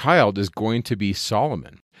that child is going to be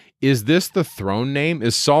Solomon. Is this the throne name?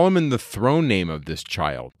 Is Solomon the throne name of this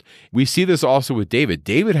child? We see this also with David.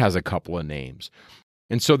 David has a couple of names.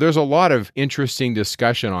 And so there's a lot of interesting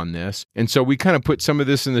discussion on this. And so we kind of put some of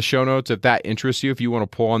this in the show notes if that interests you, if you want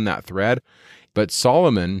to pull on that thread. But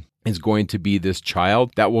Solomon is going to be this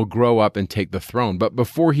child that will grow up and take the throne. But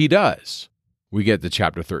before he does, we get to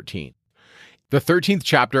chapter 13. The 13th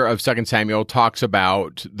chapter of 2 Samuel talks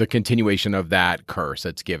about the continuation of that curse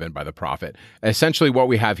that's given by the prophet. Essentially, what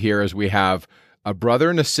we have here is we have a brother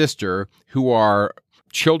and a sister who are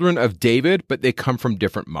children of David, but they come from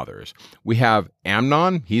different mothers. We have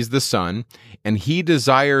Amnon, he's the son, and he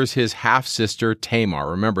desires his half-sister Tamar.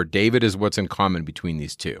 Remember, David is what's in common between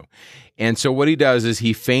these two. And so what he does is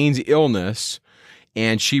he feigns illness,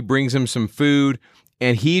 and she brings him some food,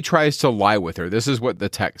 and he tries to lie with her. This is what the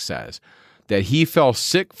text says. That he fell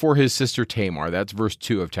sick for his sister Tamar. That's verse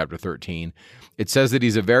 2 of chapter 13. It says that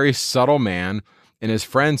he's a very subtle man, and his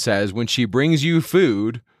friend says, when she brings you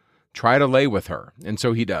food, try to lay with her. And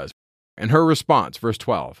so he does. And her response, verse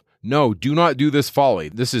 12, no, do not do this folly.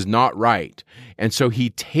 This is not right. And so he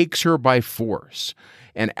takes her by force.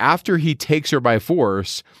 And after he takes her by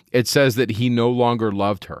force, it says that he no longer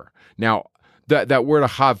loved her. Now, that word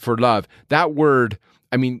ahab for love, that word,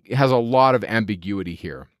 it has a lot of ambiguity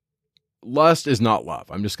here. Lust is not love.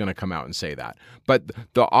 I'm just going to come out and say that. But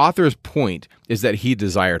the author's point is that he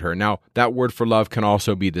desired her. Now, that word for love can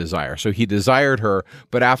also be desire. So he desired her,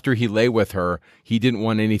 but after he lay with her, he didn't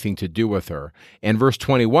want anything to do with her. And verse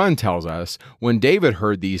 21 tells us, when David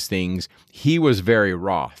heard these things, he was very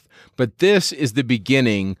wroth. But this is the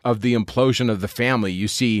beginning of the implosion of the family. You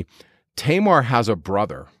see, Tamar has a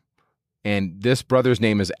brother, and this brother's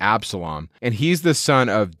name is Absalom, and he's the son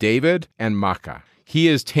of David and Maacah. He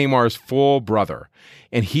is Tamar's full brother,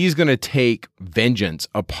 and he's going to take vengeance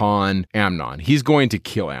upon Amnon. He's going to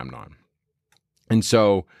kill Amnon. And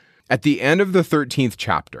so at the end of the 13th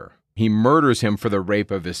chapter, he murders him for the rape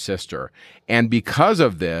of his sister. And because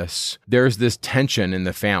of this, there's this tension in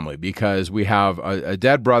the family because we have a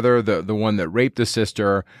dead brother, the one that raped the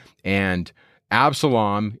sister, and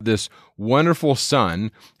Absalom, this wonderful son.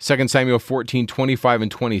 2 Samuel 14, 25 and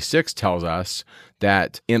 26 tells us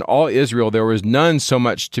that in all Israel, there was none so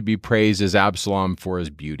much to be praised as Absalom for his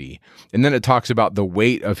beauty. And then it talks about the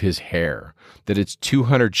weight of his hair, that it's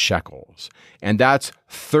 200 shekels. And that's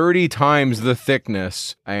 30 times the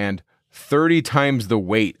thickness and 30 times the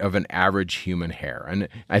weight of an average human hair. And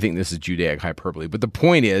I think this is Judaic hyperbole. But the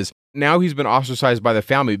point is, now he's been ostracized by the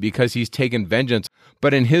family because he's taken vengeance.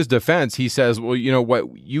 But in his defense, he says, well, you know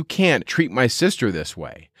what? You can't treat my sister this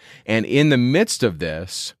way. And in the midst of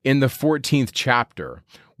this, in the 14th chapter,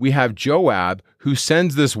 we have Joab who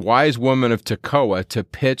sends this wise woman of Tekoa to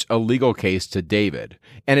pitch a legal case to David.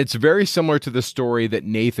 And it's very similar to the story that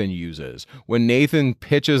Nathan uses. When Nathan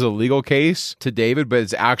pitches a legal case to David, but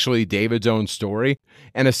it's actually David's own story.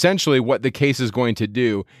 And essentially what the case is going to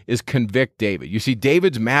do is convict David. You see,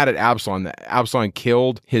 David's mad at Absalom that Absalom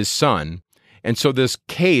killed his son. And so this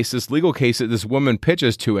case, this legal case that this woman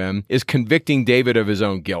pitches to him is convicting David of his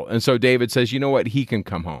own guilt. And so David says, you know what, he can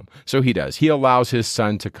come home. So he does. He allows his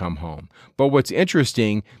son to come home. But what's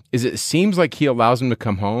interesting is it seems like he allows him to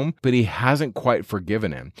come home, but he hasn't quite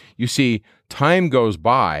forgiven him. You see, time goes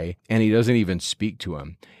by and he doesn't even speak to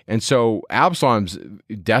him. And so Absalom's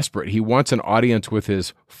desperate. He wants an audience with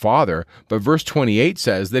his father, but verse 28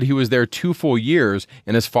 says that he was there 2 full years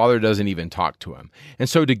and his father doesn't even talk to him. And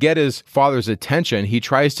so to get his father's attention, he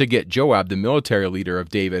tries to get Joab, the military leader of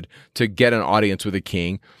David, to get an audience with the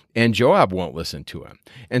king, and Joab won't listen to him.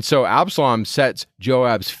 And so Absalom sets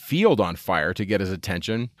Joab's field on fire to get his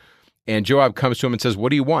attention, and Joab comes to him and says, what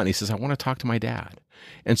do you want? And he says, I want to talk to my dad.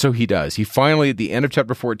 And so he does. He finally, at the end of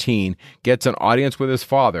chapter 14, gets an audience with his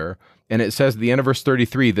father, and it says at the end of verse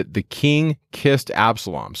 33 that the king kissed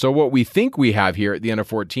Absalom. So what we think we have here at the end of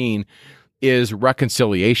 14 is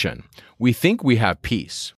reconciliation. We think we have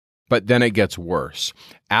peace, but then it gets worse.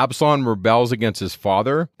 Absalom rebels against his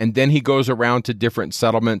father, and then he goes around to different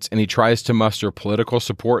settlements and he tries to muster political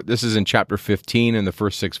support. This is in chapter 15 in the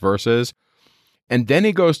first 6 verses. And then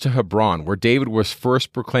he goes to Hebron, where David was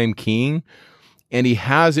first proclaimed king, and he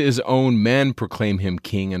has his own men proclaim him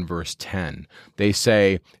king in verse 10. They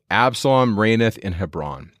say, Absalom reigneth in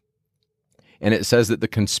Hebron. And it says that the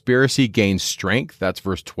conspiracy gains strength. That's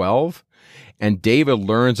verse 12. And David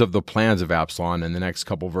learns of the plans of Absalom in the next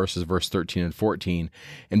couple verses, verse 13 and 14.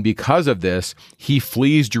 And because of this, he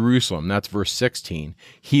flees Jerusalem. That's verse 16.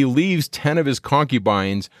 He leaves 10 of his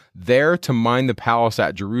concubines there to mind the palace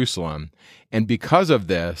at Jerusalem. And because of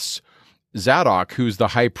this, Zadok, who's the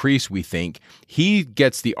high priest, we think, he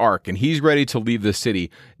gets the ark and he's ready to leave the city.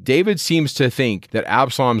 David seems to think that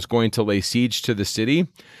Absalom's going to lay siege to the city,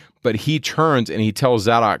 but he turns and he tells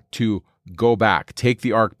Zadok to go back, take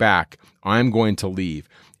the ark back. I'm going to leave.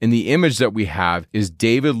 And the image that we have is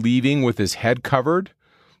David leaving with his head covered,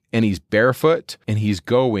 and he's barefoot, and he's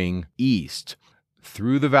going east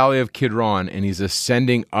through the valley of Kidron, and he's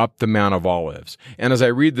ascending up the Mount of Olives. And as I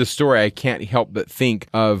read the story, I can't help but think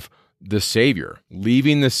of the Savior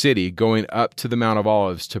leaving the city, going up to the Mount of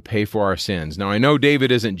Olives to pay for our sins. Now, I know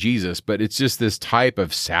David isn't Jesus, but it's just this type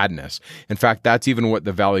of sadness. In fact, that's even what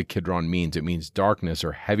the Valley of Kidron means. It means darkness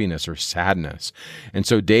or heaviness or sadness. And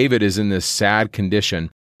so David is in this sad condition.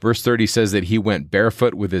 Verse 30 says that he went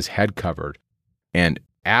barefoot with his head covered. And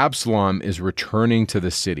Absalom is returning to the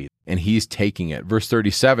city, and he's taking it. Verse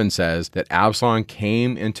 37 says that Absalom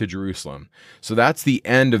came into Jerusalem. So that's the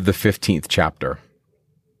end of the 15th chapter.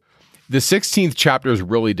 The 16th chapter is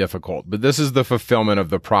really difficult, but this is the fulfillment of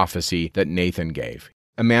the prophecy that Nathan gave.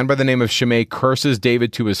 A man by the name of Shimei curses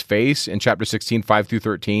David to his face in chapter 16, 5 through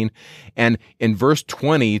 13. And in verse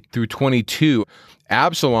 20 through 22,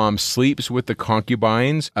 Absalom sleeps with the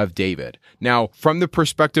concubines of David. Now, from the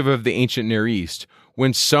perspective of the ancient Near East,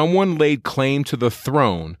 when someone laid claim to the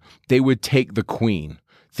throne, they would take the queen.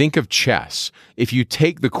 Think of chess. If you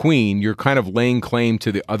take the queen, you're kind of laying claim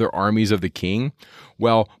to the other armies of the king.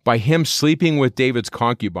 Well, by him sleeping with David's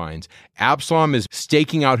concubines, Absalom is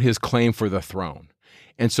staking out his claim for the throne.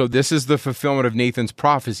 And so this is the fulfillment of Nathan's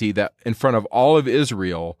prophecy that in front of all of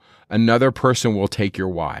Israel, another person will take your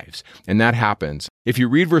wives. And that happens. If you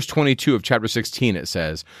read verse 22 of chapter 16, it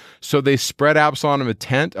says, So they spread Absalom a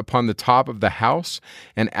tent upon the top of the house,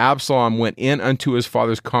 and Absalom went in unto his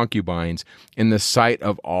father's concubines in the sight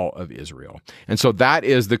of all of Israel. And so that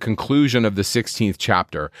is the conclusion of the 16th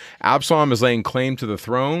chapter. Absalom is laying claim to the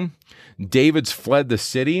throne. David's fled the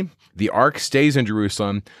city. The ark stays in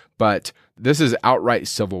Jerusalem, but this is outright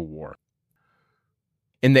civil war.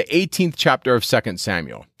 In the 18th chapter of 2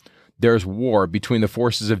 Samuel, there's war between the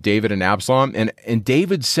forces of David and Absalom. And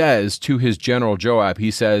David says to his general Joab, he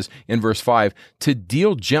says in verse 5, to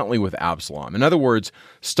deal gently with Absalom. In other words,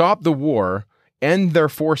 stop the war, end their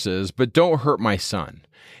forces, but don't hurt my son.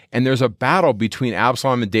 And there's a battle between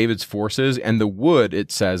Absalom and David's forces, and the wood,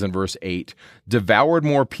 it says in verse 8, devoured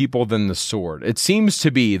more people than the sword. It seems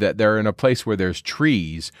to be that they're in a place where there's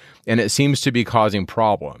trees, and it seems to be causing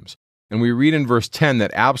problems. And we read in verse 10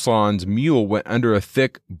 that Absalom's mule went under a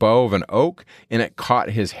thick bough of an oak and it caught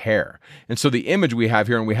his hair. And so the image we have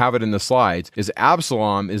here, and we have it in the slides, is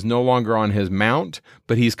Absalom is no longer on his mount,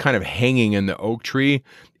 but he's kind of hanging in the oak tree.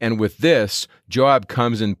 And with this, Joab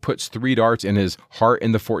comes and puts 3 darts in his heart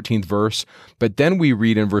in the 14th verse. But then we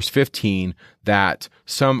read in verse 15 that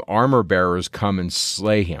some armor bearers come and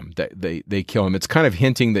slay him, that they kill him. It's kind of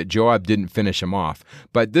hinting that Joab didn't finish him off.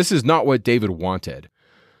 But this is not what David wanted.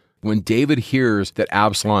 When David hears that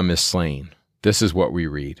Absalom is slain, this is what we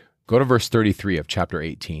read. Go to verse 33 of chapter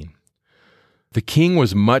 18. The king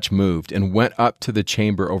was much moved and went up to the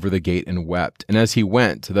chamber over the gate and wept. And as he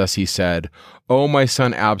went, thus he said, "O my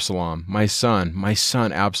son Absalom, my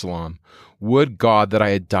son Absalom, would God that I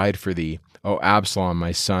had died for thee, O Absalom,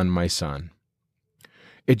 my son, my son."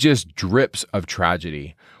 It just drips of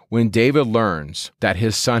tragedy when David learns that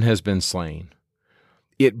his son has been slain.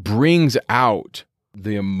 It brings out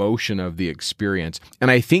the emotion of the experience. And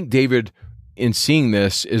I think David, in seeing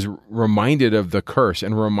this, is reminded of the curse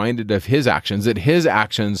and reminded of his actions, that his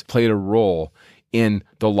actions played a role in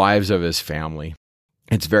the lives of his family.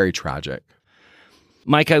 It's very tragic.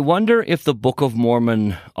 Mike, I wonder if the Book of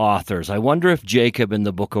Mormon authors, I wonder if Jacob in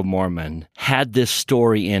the Book of Mormon had this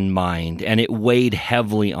story in mind and it weighed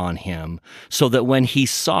heavily on him so that when he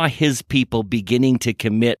saw his people beginning to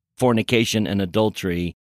commit fornication and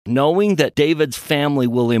adultery, knowing that David's family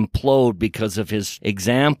will implode because of his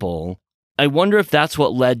example, I wonder if that's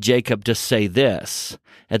what led Jacob to say this.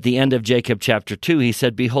 At the end of Jacob chapter 2, he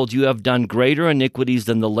said, "Behold, you have done greater iniquities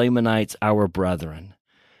than the Lamanites, our brethren.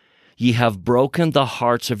 Ye have broken the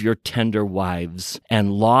hearts of your tender wives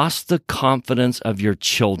and lost the confidence of your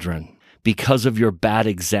children because of your bad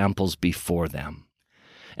examples before them.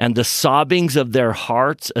 And the sobbings of their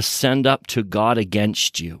hearts ascend up to God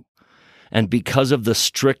against you. And because of the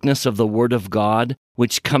strictness of the word of God,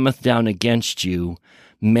 which cometh down against you,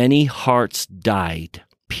 many hearts died,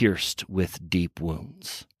 pierced with deep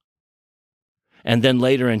wounds." And then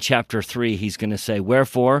later in chapter 3, he's going to say,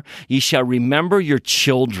 "Wherefore ye shall remember your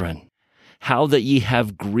children, how that ye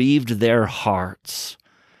have grieved their hearts,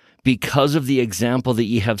 because of the example that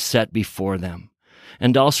ye have set before them.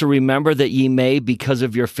 And also remember that ye may, because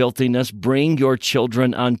of your filthiness, bring your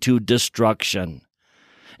children unto destruction,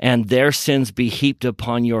 and their sins be heaped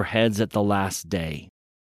upon your heads at the last day.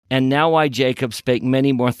 And now I, Jacob, spake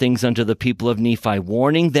many more things unto the people of Nephi,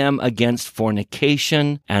 warning them against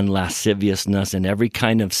fornication and lasciviousness and every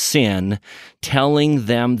kind of sin, telling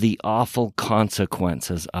them the awful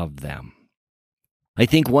consequences of them." I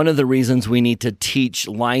think one of the reasons we need to teach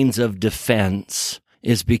lines of defense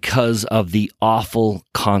is because of the awful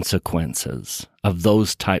consequences of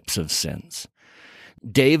those types of sins.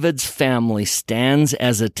 David's family stands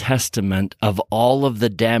as a testament of all of the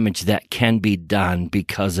damage that can be done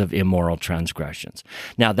because of immoral transgressions.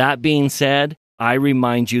 Now, that being said, I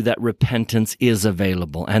remind you that repentance is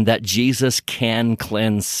available and that Jesus can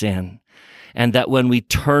cleanse sin, and that when we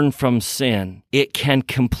turn from sin, it can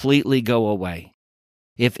completely go away.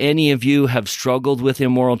 If any of you have struggled with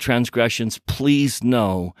immoral transgressions, please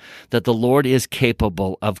know that the Lord is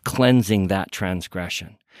capable of cleansing that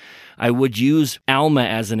transgression. I would use Alma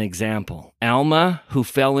as an example. Alma, who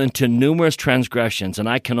fell into numerous transgressions, and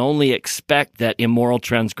I can only expect that immoral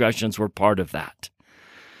transgressions were part of that,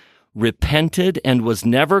 repented and was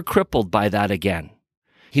never crippled by that again.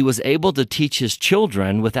 He was able to teach his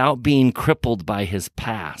children without being crippled by his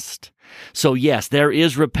past. So yes, there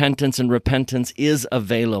is repentance, and repentance is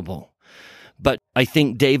available. But I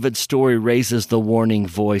think David's story raises the warning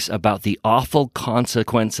voice about the awful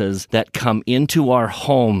consequences that come into our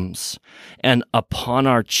homes and upon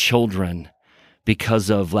our children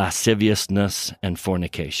because of lasciviousness and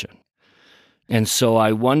fornication. And so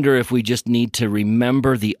I wonder if we just need to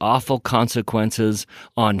remember the awful consequences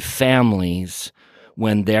on families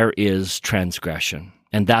when there is transgression.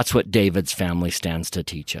 And that's what David's family stands to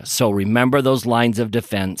teach us. So remember those lines of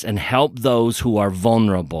defense and help those who are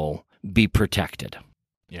vulnerable be protected.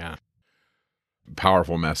 Yeah.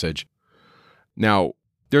 Powerful message. Now,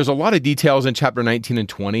 there's a lot of details in chapter 19 and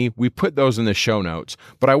 20. We put those in the show notes,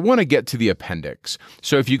 but I want to get to the appendix.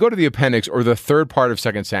 So if you go to the appendix, or the third part of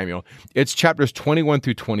 2 Samuel, it's chapters 21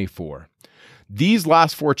 through 24. These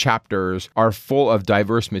last 4 chapters are full of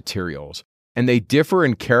diverse materials, and they differ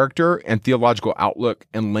in character and theological outlook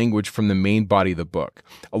and language from the main body of the book.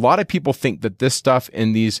 A lot of people think that this stuff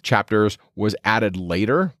in these chapters was added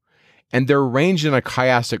later, and they're arranged in a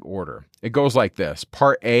chiastic order. It goes like this.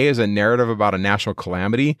 Part A is a narrative about a national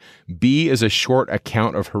calamity. B is a short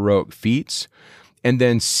account of heroic feats. And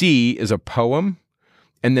then C is a poem.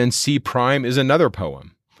 And then C prime is another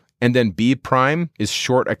poem. And then B prime is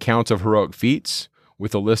short accounts of heroic feats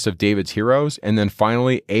with a list of David's heroes. And then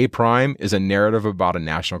finally, A prime is a narrative about a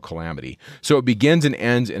national calamity. So it begins and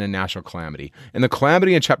ends in a national calamity. And the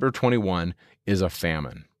calamity in chapter 21 is a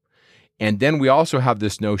famine. And then we also have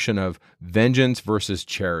this notion of vengeance versus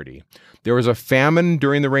charity. There was a famine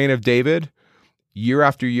during the reign of David, year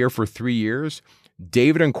after year for 3 years.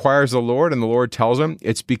 David inquires the Lord, and the Lord tells him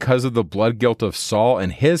it's because of the blood guilt of Saul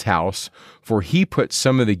and his house, for he put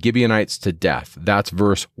some of the Gibeonites to death. That's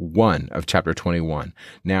verse 1 of chapter 21.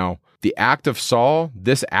 Now, the act of Saul,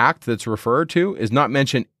 this act that's referred to, is not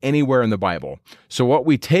mentioned anywhere in the Bible. So what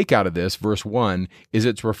we take out of this, verse 1, is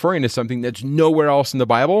it's referring to something that's nowhere else in the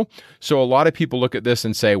Bible. So a lot of people look at this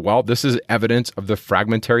and say, well, this is evidence of the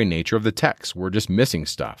fragmentary nature of the text. We're just missing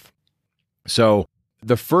stuff. So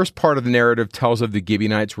the first part of the narrative tells of the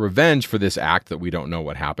Gibeonites' revenge for this act that we don't know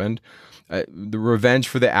what happened. The revenge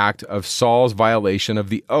for the act of Saul's violation of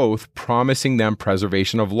the oath, promising them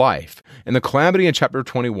preservation of life. And the calamity in chapter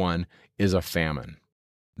 21 is a famine.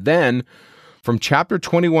 Then, from chapter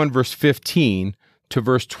 21, verse 15 to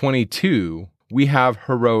verse 22, we have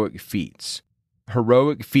heroic feats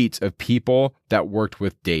of people that worked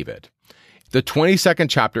with David. The 22nd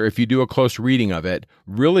chapter, if you do a close reading of it,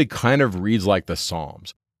 really kind of reads like the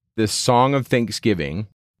Psalms, this song of thanksgiving.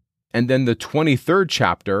 And then the 23rd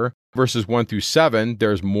chapter, verses 1 through 7,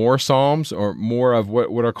 there's more Psalms, or more of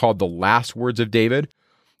what are called the last words of David.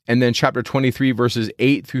 And then chapter 23, verses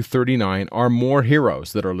 8 through 39 are more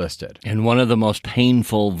heroes that are listed. And one of the most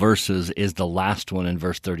painful verses is the last one in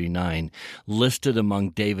verse 39. Listed among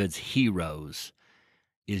David's heroes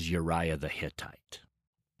is Uriah the Hittite.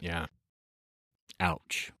 Yeah.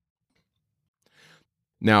 Ouch.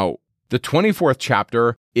 Now, the 24th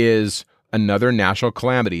chapter is another national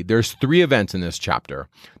calamity. There's 3 events in this chapter.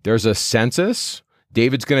 There's a census.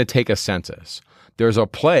 David's going to take a census. There's a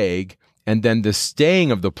plague, and then the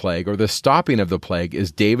staying of the plague, or the stopping of the plague,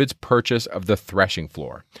 is David's purchase of the threshing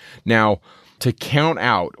floor. Now, to count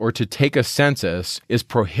out or to take a census is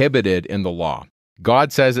prohibited in the law.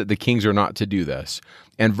 God says that the kings are not to do this.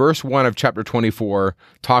 And verse 1 of chapter 24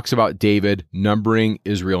 talks about David numbering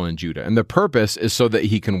Israel and Judah. And the purpose is so that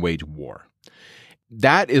he can wage war.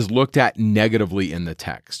 That is looked at negatively in the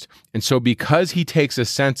text. And so because he takes a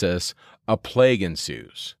census, a plague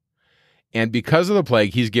ensues. And because of the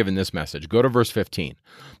plague, he's given this message. Go to verse 15.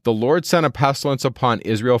 The Lord sent a pestilence upon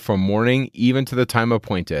Israel from morning even to the time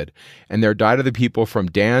appointed, and there died of the people from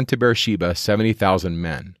Dan to Beersheba 70,000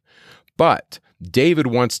 men. But David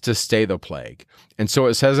wants to stay the plague. And so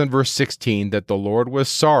it says in verse 16 that the Lord was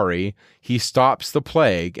sorry. He stops the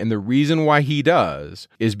plague. And the reason why he does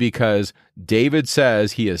is because David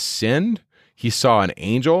says he has sinned. He saw an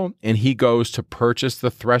angel, and he goes to purchase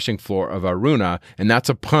the threshing floor of Araunah. And that's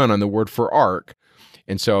a pun on the word for ark.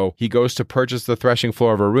 And so he goes to purchase the threshing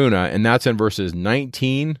floor of Araunah, and that's in verses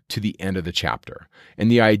 19 to the end of the chapter.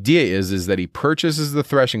 And the idea is that he purchases the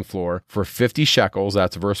threshing floor for 50 shekels,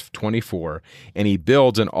 that's verse 24, and he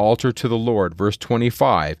builds an altar to the Lord, verse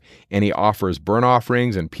 25, and he offers burnt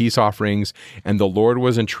offerings and peace offerings, and the Lord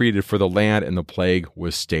was entreated for the land, and the plague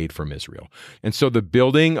was stayed from Israel. And so the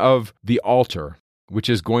building of the altar, which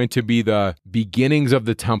is going to be the beginnings of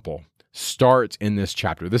the temple, starts in this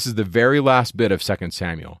chapter. This is the very last bit of 2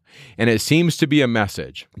 Samuel. And it seems to be a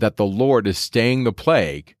message that the Lord is staying the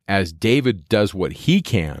plague as David does what he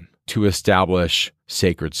can to establish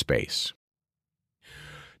sacred space.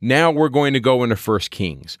 Now we're going to go into 1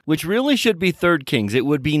 Kings. Which really should be 3 Kings. It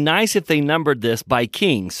would be nice if they numbered this by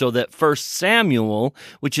king, so that 1 Samuel,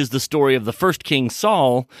 which is the story of the first king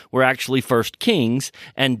Saul, were actually 1 Kings,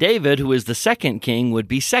 and David, who is the second king, would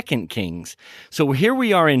be 2 Kings. So here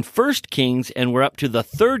we are in 1 Kings, and we're up to the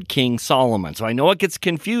 3rd king, Solomon. So I know it gets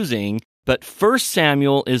confusing, but 1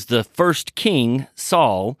 Samuel is the first king,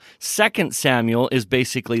 Saul. 2 Samuel is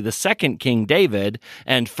basically the second king, David.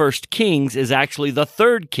 And 1 Kings is actually the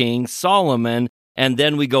 3rd king, Solomon. And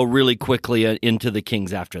then we go really quickly into the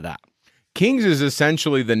kings after that. Kings is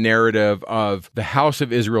essentially the narrative of the house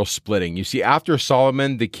of Israel splitting. You see, after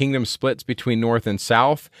Solomon, the kingdom splits between north and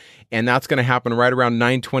south, and that's going to happen right around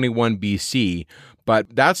 921 BC.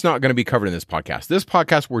 But that's not going to be covered in this podcast. This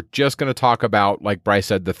podcast, we're just going to talk about, like Bryce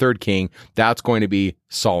said, the 3rd king. That's going to be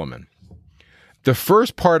Solomon. The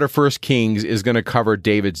first part of 1 Kings is going to cover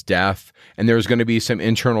David's death, and there's going to be some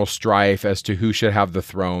internal strife as to who should have the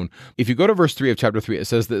throne. If you go to verse 3 of chapter 3, it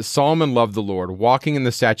says that Solomon loved the Lord, walking in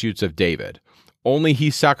the statutes of David. Only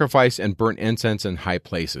he sacrificed and burnt incense in high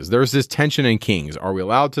places. There's this tension in Kings. Are we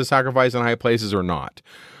allowed to sacrifice in high places or not?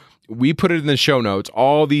 we put it in the show notes,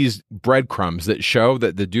 all these breadcrumbs that show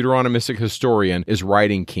that the Deuteronomistic historian is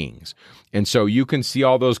writing Kings. And so you can see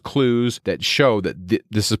all those clues that show that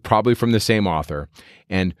this is probably from the same author.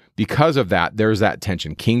 And because of that, there's that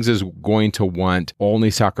tension. Kings is going to want only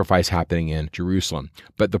sacrifice happening in Jerusalem.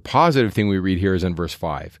 But the positive thing we read here is in verse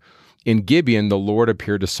 5. In Gibeon, the Lord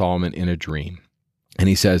appeared to Solomon in a dream. And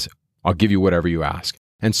he says, I'll give you whatever you ask.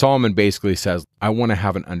 And Solomon basically says, I want to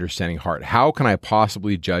have an understanding heart. How can I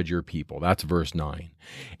possibly judge your people? That's verse 9.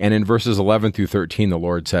 And in verses 11 through 13, the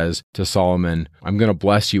Lord says to Solomon, I'm going to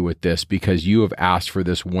bless you with this because you have asked for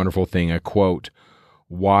this wonderful thing, a quote,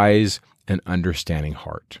 wise and understanding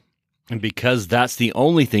heart. And because that's the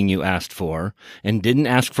only thing you asked for and didn't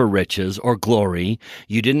ask for riches or glory,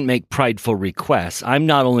 you didn't make prideful requests, I'm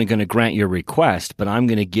not only going to grant your request, but I'm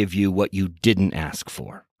going to give you what you didn't ask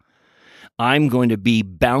for. I'm going to be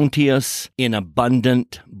bounteous in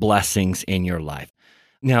abundant blessings in your life.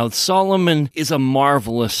 Now, Solomon is a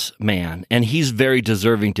marvelous man, and he's very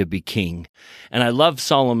deserving to be king. And I love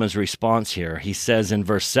Solomon's response here. He says in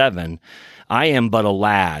verse 7, I am but a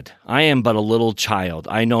lad. I am but a little child.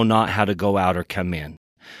 I know not how to go out or come in.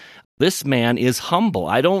 This man is humble.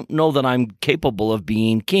 I don't know that I'm capable of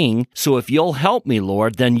being king. So if you'll help me,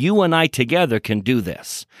 Lord, then you and I together can do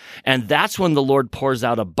this. And that's when the Lord pours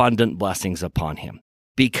out abundant blessings upon him.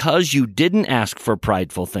 Because you didn't ask for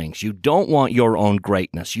prideful things. You don't want your own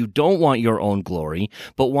greatness. You don't want your own glory,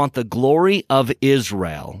 but want the glory of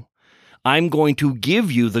Israel. I'm going to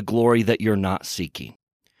give you the glory that you're not seeking.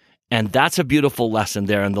 And that's a beautiful lesson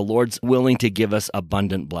there. And the Lord's willing to give us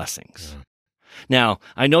abundant blessings. Yeah. Now,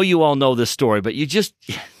 I know you all know this story, but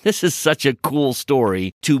this is such a cool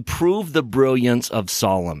story to prove the brilliance of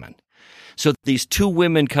Solomon. So these two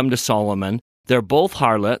women come to Solomon. They're both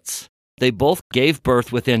harlots. They both gave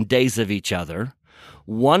birth within days of each other.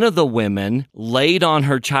 One of the women laid on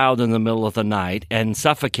her child in the middle of the night and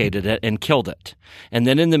suffocated it and killed it. And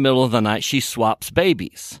then in the middle of the night, she swaps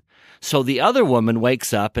babies. So the other woman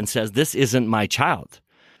wakes up and says, this isn't my child.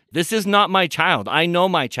 This is not my child. I know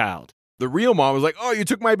my child. The real mom was like, oh, you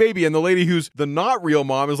took my baby. And the lady who's the not real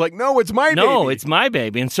mom is like, no, it's my baby. No, it's my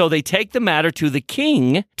baby. And so they take the matter to the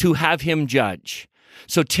king to have him judge.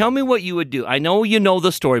 So tell me what you would do. I know you know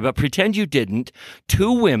the story, but pretend you didn't.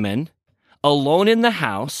 Two women alone in the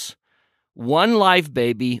house, one live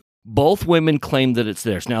baby. Both women claim that it's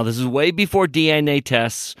theirs. Now, this is way before DNA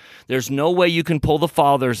tests. There's no way you can pull the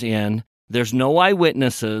fathers in. There's no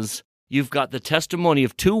eyewitnesses. You've got the testimony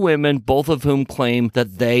of two women, both of whom claim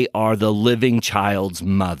that they are the living child's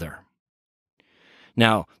mother.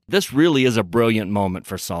 Now, this really is a brilliant moment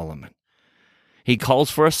for Solomon. He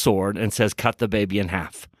calls for a sword and says, cut the baby in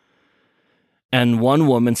half. And one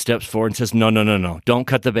woman steps forward and says, no, don't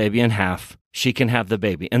cut the baby in half. She can have the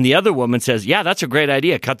baby. And the other woman says, yeah, that's a great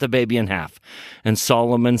idea. Cut the baby in half. And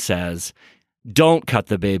Solomon says, don't cut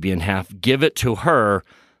the baby in half. Give it to her.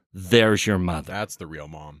 There's your mother. That's the real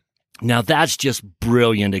mom. Now, that's just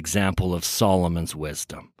brilliant example of Solomon's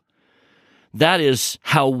wisdom. That is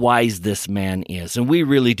how wise this man is, and we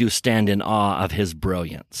really do stand in awe of his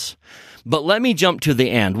brilliance. But let me jump to the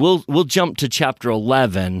end. We'll jump to chapter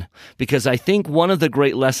 11, because I think one of the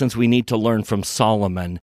great lessons we need to learn from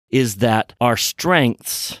Solomon is that our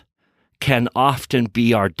strengths can often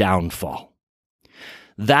be our downfall.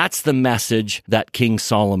 That's the message that King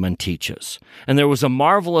Solomon teaches. And there was a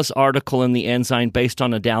marvelous article in the Ensign based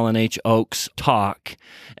on a Dallin H. Oaks talk,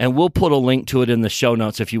 and we'll put a link to it in the show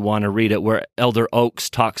notes if you want to read it, where Elder Oaks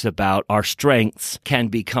talks about our strengths can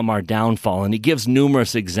become our downfall, and he gives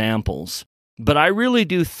numerous examples. But I really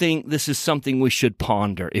do think this is something we should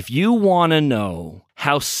ponder. If you want to know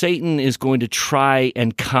how Satan is going to try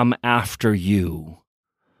and come after you,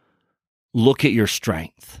 look at your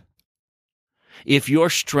strength. If your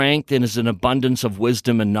strength is an abundance of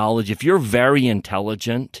wisdom and knowledge, if you're very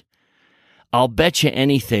intelligent, I'll bet you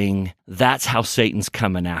anything that's how Satan's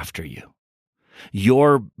coming after you.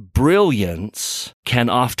 Your brilliance can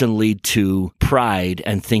often lead to pride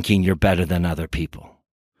and thinking you're better than other people.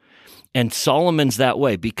 And Solomon's that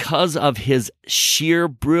way. Because of his sheer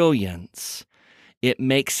brilliance, it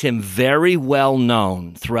makes him very well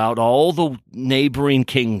known throughout all the neighboring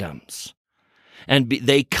kingdoms. And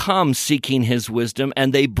they come seeking his wisdom,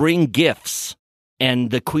 and they bring gifts. And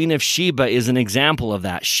the Queen of Sheba is an example of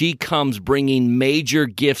that. She comes bringing major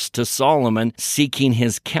gifts to Solomon, seeking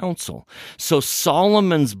his counsel. So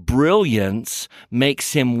Solomon's brilliance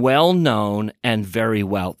makes him well known and very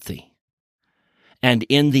wealthy. And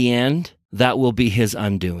in the end, that will be his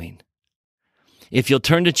undoing. If you'll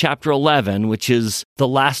turn to chapter 11, which is the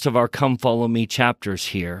last of our Come Follow Me chapters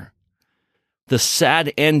here, The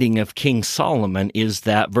sad ending of King Solomon is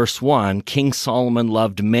that, verse 1, King Solomon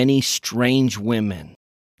loved many strange women,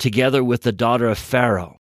 together with the daughter of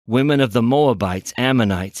Pharaoh, women of the Moabites,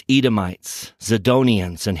 Ammonites, Edomites,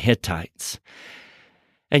 Zidonians, and Hittites.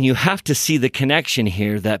 And you have to see the connection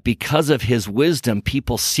here that because of his wisdom,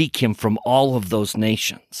 people seek him from all of those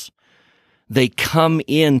nations. They come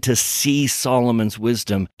in to see Solomon's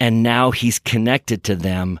wisdom, and now he's connected to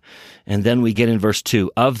them. And then we get in verse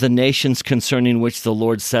 2, of the nations concerning which the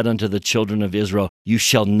Lord said unto the children of Israel, you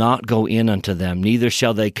shall not go in unto them, neither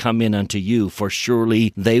shall they come in unto you, for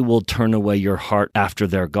surely they will turn away your heart after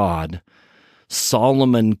their God.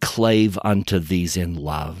 Solomon clave unto these in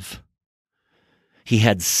love. He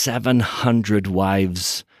had 700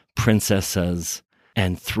 wives, princesses,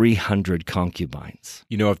 and 300 concubines.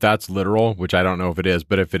 You know, if that's literal, which I don't know if it is,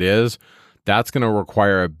 but if it is, that's going to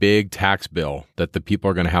require a big tax bill that the people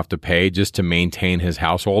are going to have to pay just to maintain his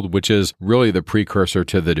household, which is really the precursor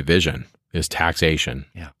to the division, is taxation.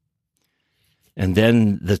 Yeah. And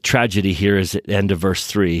then the tragedy here is at the end of verse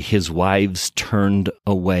 3, his wives turned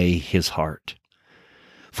away his heart.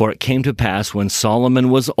 For it came to pass when Solomon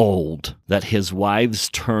was old that his wives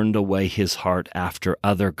turned away his heart after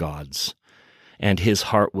other gods, and his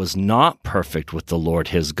heart was not perfect with the Lord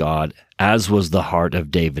his God, as was the heart of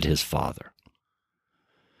David his father.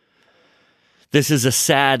 This is a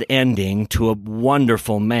sad ending to a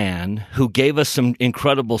wonderful man who gave us some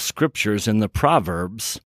incredible scriptures in the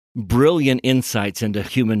Proverbs, brilliant insights into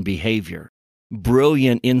human behavior,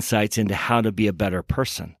 brilliant insights into how to be a better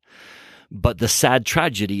person. But the sad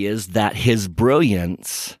tragedy is that his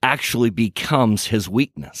brilliance actually becomes his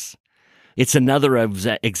weakness. It's another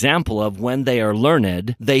example of when they are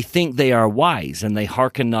learned, they think they are wise, and they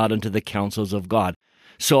hearken not unto the counsels of God.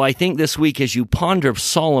 So I think this week, as you ponder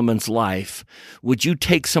Solomon's life, would you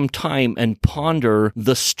take some time and ponder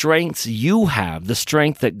the strengths you have, the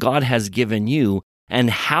strength that God has given you, and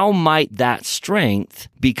how might that strength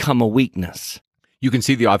become a weakness? You can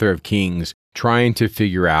see the author of Kings trying to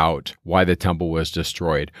figure out why the temple was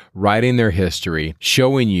destroyed, writing their history,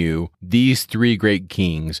 showing you these three great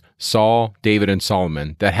kings, Saul, David, and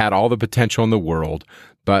Solomon, that had all the potential in the world.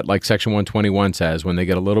 But like Section 121 says, when they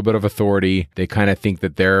get a little bit of authority, they kind of think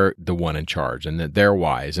that they're the one in charge and that they're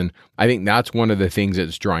wise. And I think that's one of the things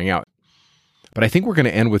that's drawing out. But I think we're going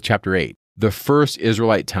to end with chapter 8, the first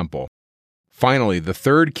Israelite temple. Finally, the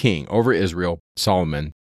third king over Israel,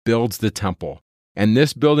 Solomon, builds the temple. And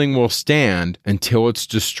this building will stand until it's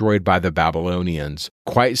destroyed by the Babylonians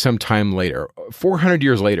quite some time later, 400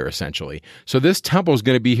 years later, essentially. So this temple is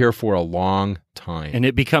going to be here for a long time. And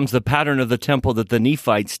it becomes the pattern of the temple that the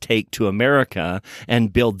Nephites take to America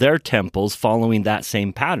and build their temples following that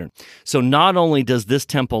same pattern. So not only does this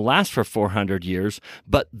temple last for 400 years,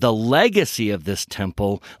 but the legacy of this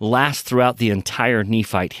temple lasts throughout the entire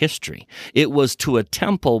Nephite history. It was to a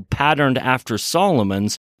temple patterned after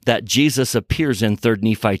Solomon's that Jesus appears in 3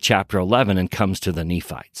 Nephi chapter 11 and comes to the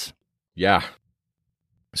Nephites. Yeah.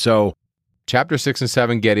 So chapter 6 and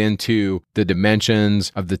 7 get into the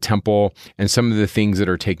dimensions of the temple and some of the things that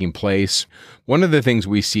are taking place. One of the things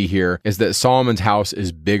we see here is that Solomon's house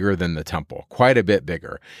is bigger than the temple, quite a bit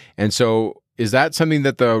bigger. And so is that something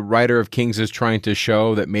that the writer of Kings is trying to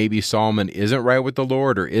show, that maybe Solomon isn't right with the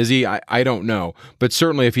Lord, or is he? I don't know. But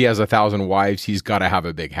certainly if he has 1,000 wives, he's got to have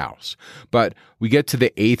a big house. But we get to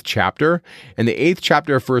the 8th chapter, and the 8th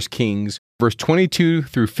chapter of 1 Kings, verse 22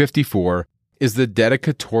 through 54, is the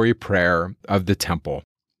dedicatory prayer of the temple.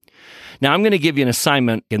 Now, I'm going to give you an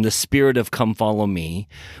assignment in the spirit of Come Follow Me.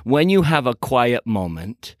 When you have a quiet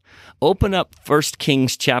moment, open up 1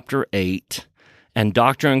 Kings chapter 8 and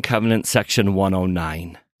Doctrine and Covenants section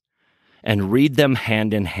 109 and read them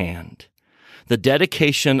hand in hand. The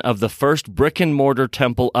dedication of the first brick and mortar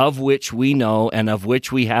temple of which we know and of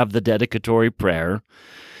which we have the dedicatory prayer,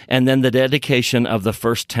 and then the dedication of the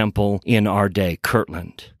first temple in our day,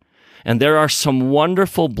 Kirtland. And there are some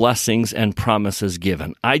wonderful blessings and promises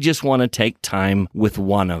given. I just want to take time with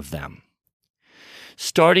one of them.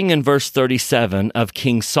 Starting in verse 37 of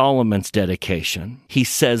King Solomon's dedication, he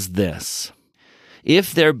says this: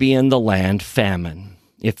 if there be in the land famine,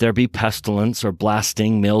 if there be pestilence or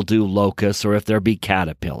blasting, mildew, locust, or if there be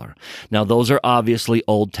caterpillar. Now, those are obviously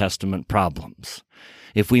Old Testament problems.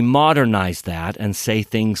 If we modernize that and say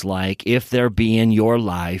things like, if there be in your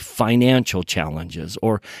life financial challenges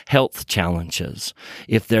or health challenges,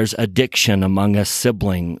 if there's addiction among a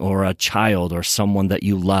sibling or a child or someone that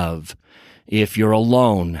you love, if you're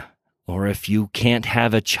alone, or if you can't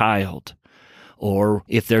have a child, or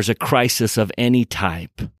if there's a crisis of any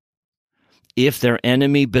type, if their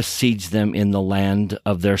enemy besiege them in the land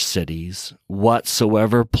of their cities,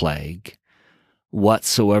 whatsoever plague,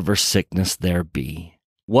 whatsoever sickness there be.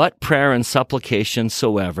 What prayer and supplication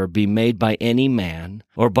soever be made by any man,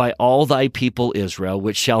 or by all thy people Israel,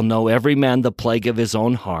 which shall know every man the plague of his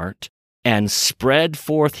own heart, and spread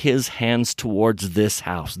forth his hands towards this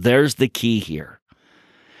house. There's the key here.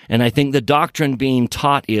 And I think the doctrine being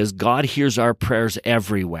taught is God hears our prayers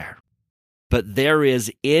everywhere. But there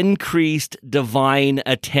is increased divine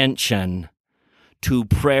attention to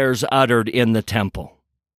prayers uttered in the temple.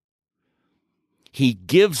 He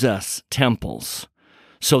gives us temples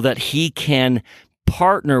so that he can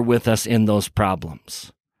partner with us in those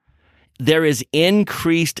problems. There is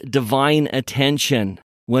increased divine attention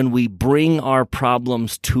when we bring our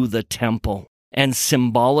problems to the temple and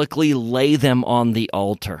symbolically lay them on the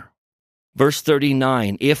altar. Verse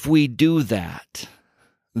 39, if we do that,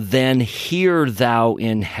 then hear thou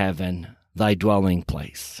in heaven thy dwelling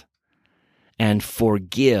place, and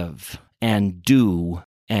forgive and do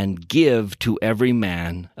and give to every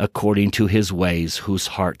man according to his ways, whose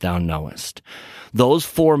heart thou knowest. Those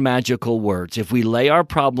 4 magical words, if we lay our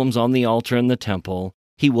problems on the altar in the temple,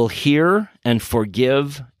 he will hear and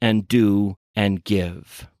forgive and do and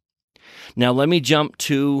give. Now let me jump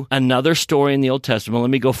to another story in the Old Testament.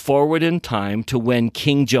 Let me go forward in time to when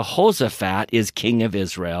King Jehoshaphat is king of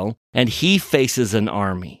Israel, and he faces an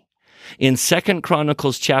army. In 2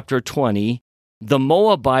 Chronicles chapter 20, the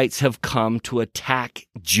Moabites have come to attack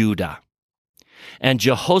Judah, and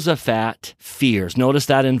Jehoshaphat fears. Notice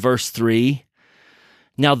that in verse 3.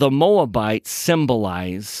 Now the Moabites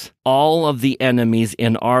symbolize all of the enemies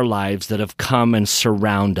in our lives that have come and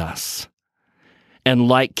surround us. And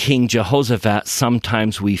like King Jehoshaphat,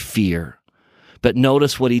 sometimes we fear. But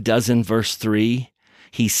notice what he does in verse 3.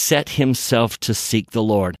 He set himself to seek the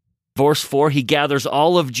Lord. Verse 4, he gathers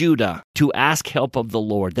all of Judah to ask help of the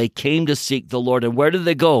Lord. They came to seek the Lord. And where do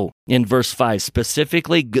they go? In verse 5,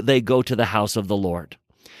 specifically, they go to the house of the Lord.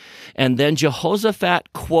 And then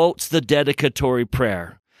Jehoshaphat quotes the dedicatory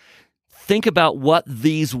prayer. Think about what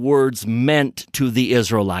these words meant to the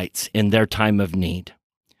Israelites in their time of need.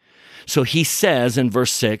 So he says in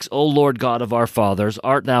verse 6, O Lord God of our fathers,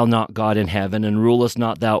 art thou not God in heaven, and rulest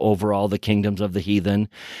not thou over all the kingdoms of the heathen?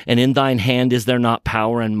 And in thine hand is there not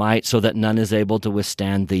power and might, so that none is able to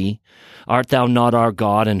withstand thee? Art thou not our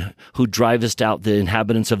God, and who drivest out the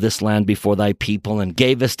inhabitants of this land before thy people, and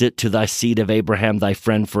gavest it to thy seed of Abraham thy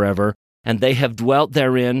friend forever? And they have dwelt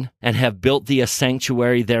therein, and have built thee a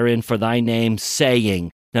sanctuary therein for thy name,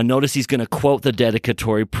 saying. Now notice he's going to quote the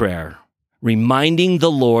dedicatory prayer, reminding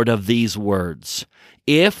the Lord of these words.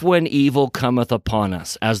 If when evil cometh upon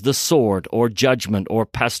us, as the sword, or judgment, or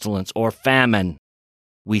pestilence, or famine,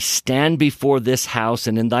 we stand before this house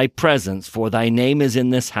and in thy presence, for thy name is in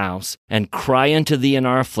this house, and cry unto thee in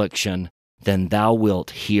our affliction, then thou wilt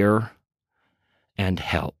hear and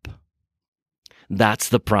help. That's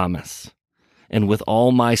the promise. And with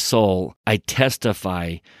all my soul, I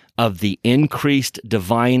testify of the increased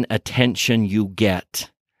divine attention you get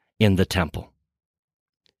in the temple.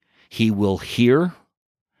 He will hear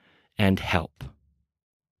and help.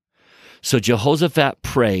 So Jehoshaphat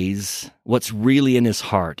prays what's really in his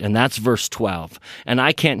heart, and that's verse 12. And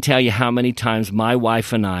I can't tell you how many times my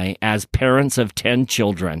wife and I, as parents of 10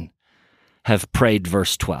 children, have prayed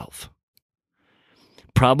verse 12.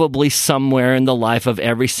 Probably somewhere in the life of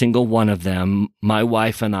every single one of them, my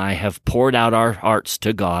wife and I have poured out our hearts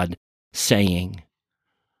to God, saying,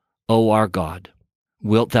 O our God,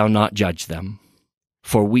 wilt thou not judge them?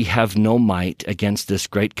 For we have no might against this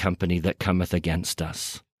great company that cometh against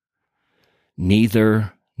us.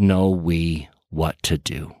 Neither know we what to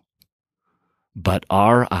do, but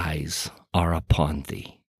our eyes are upon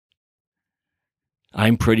thee.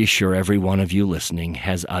 I'm pretty sure every one of you listening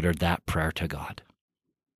has uttered that prayer to God.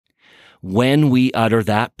 When we utter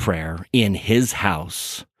that prayer in his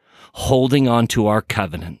house, holding on to our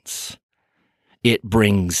covenants, it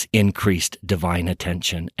brings increased divine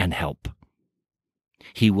attention and help.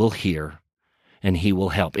 He will hear and he will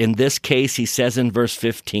help. In this case, he says in verse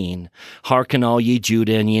 15, Hearken all ye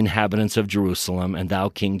Judah and ye inhabitants of Jerusalem, and thou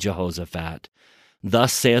King Jehoshaphat.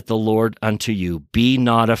 Thus saith the Lord unto you, Be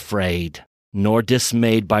not afraid, nor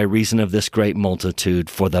dismayed by reason of this great multitude,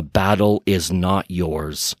 for the battle is not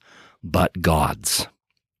yours, but God's.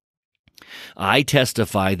 I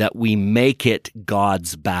testify that we make it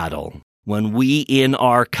God's battle when we, in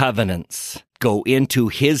our covenants, go into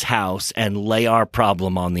his house and lay our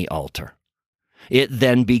problem on the altar. It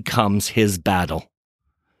then becomes his battle.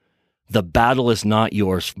 The battle is not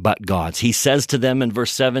yours, but God's. He says to them in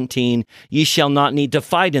verse 17, Ye shall not need to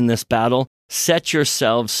fight in this battle. Set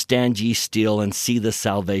yourselves, stand ye still, and see the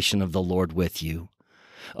salvation of the Lord with you.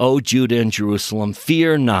 O Judah and Jerusalem,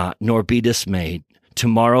 fear not, nor be dismayed.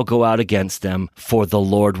 Tomorrow go out against them, for the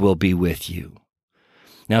Lord will be with you.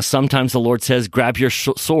 Now, sometimes the Lord says, grab your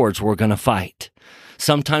swords, we're going to fight.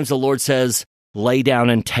 Sometimes the Lord says, lay down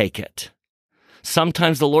and take it.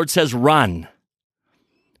 Sometimes the Lord says, run.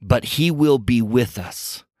 But he will be with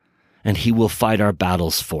us, and he will fight our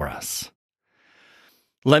battles for us.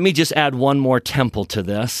 Let me just add one more temple to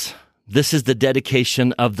this. This is the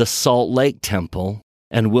dedication of the Salt Lake Temple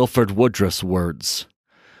and Wilford Woodruff's words.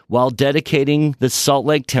 While dedicating the Salt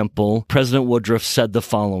Lake Temple, President Woodruff said the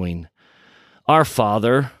following: Our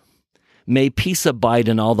Father, may peace abide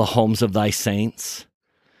in all the homes of thy saints.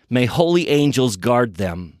 May holy angels guard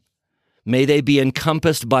them. May they be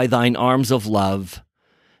encompassed by thine arms of love.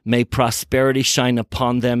 May prosperity shine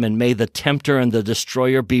upon them, and may the tempter and the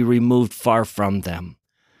destroyer be removed far from them.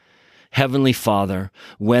 Heavenly Father,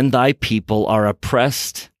 when thy people are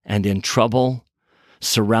oppressed and in trouble,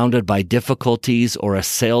 surrounded by difficulties or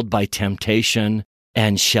assailed by temptation,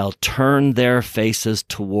 and shall turn their faces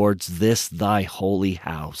towards this thy holy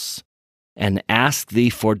house, and ask thee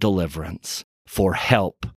for deliverance, for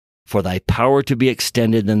help, for thy power to be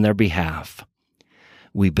extended in their behalf,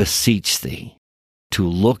 we beseech thee to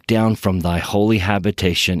look down from thy holy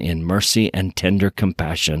habitation in mercy and tender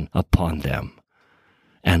compassion upon them,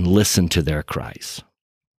 and listen to their cries.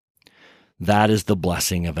 That is the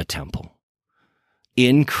blessing of a temple.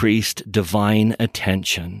 Increased divine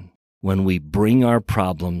attention when we bring our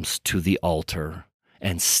problems to the altar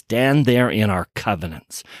and stand there in our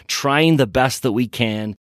covenants, trying the best that we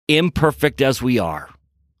can, imperfect as we are.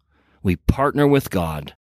 We partner with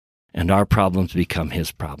God, and our problems become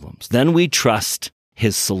his problems. Then we trust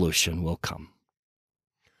his solution will come.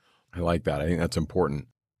 I like that. I think that's important.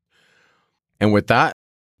 And with that,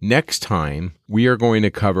 next time, we are going to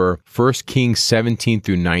cover 1 Kings 17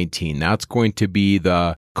 through 19. That's going to be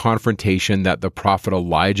the confrontation that the prophet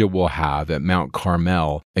Elijah will have at Mount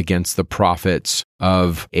Carmel against the prophets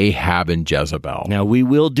of Ahab and Jezebel. Now, we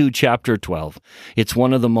will do chapter 12. It's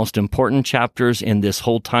one of the most important chapters in this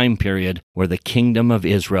whole time period where the kingdom of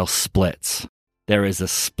Israel splits. There is a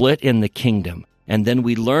split in the kingdom. And then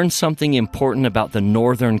we learn something important about the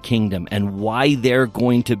northern kingdom and why they're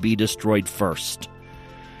going to be destroyed first,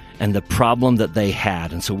 and the problem that they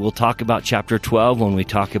had. And so we'll talk about chapter 12 when we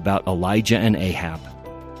talk about Elijah and Ahab.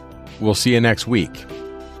 We'll see you next week.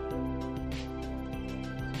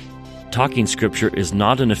 Talking Scripture is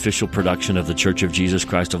not an official production of the Church of Jesus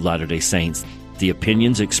Christ of Latter-day Saints. The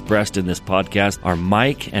opinions expressed in this podcast are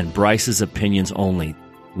Mike and Bryce's opinions only.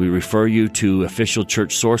 We refer you to official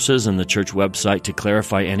church sources and the church website to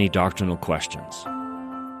clarify any doctrinal questions.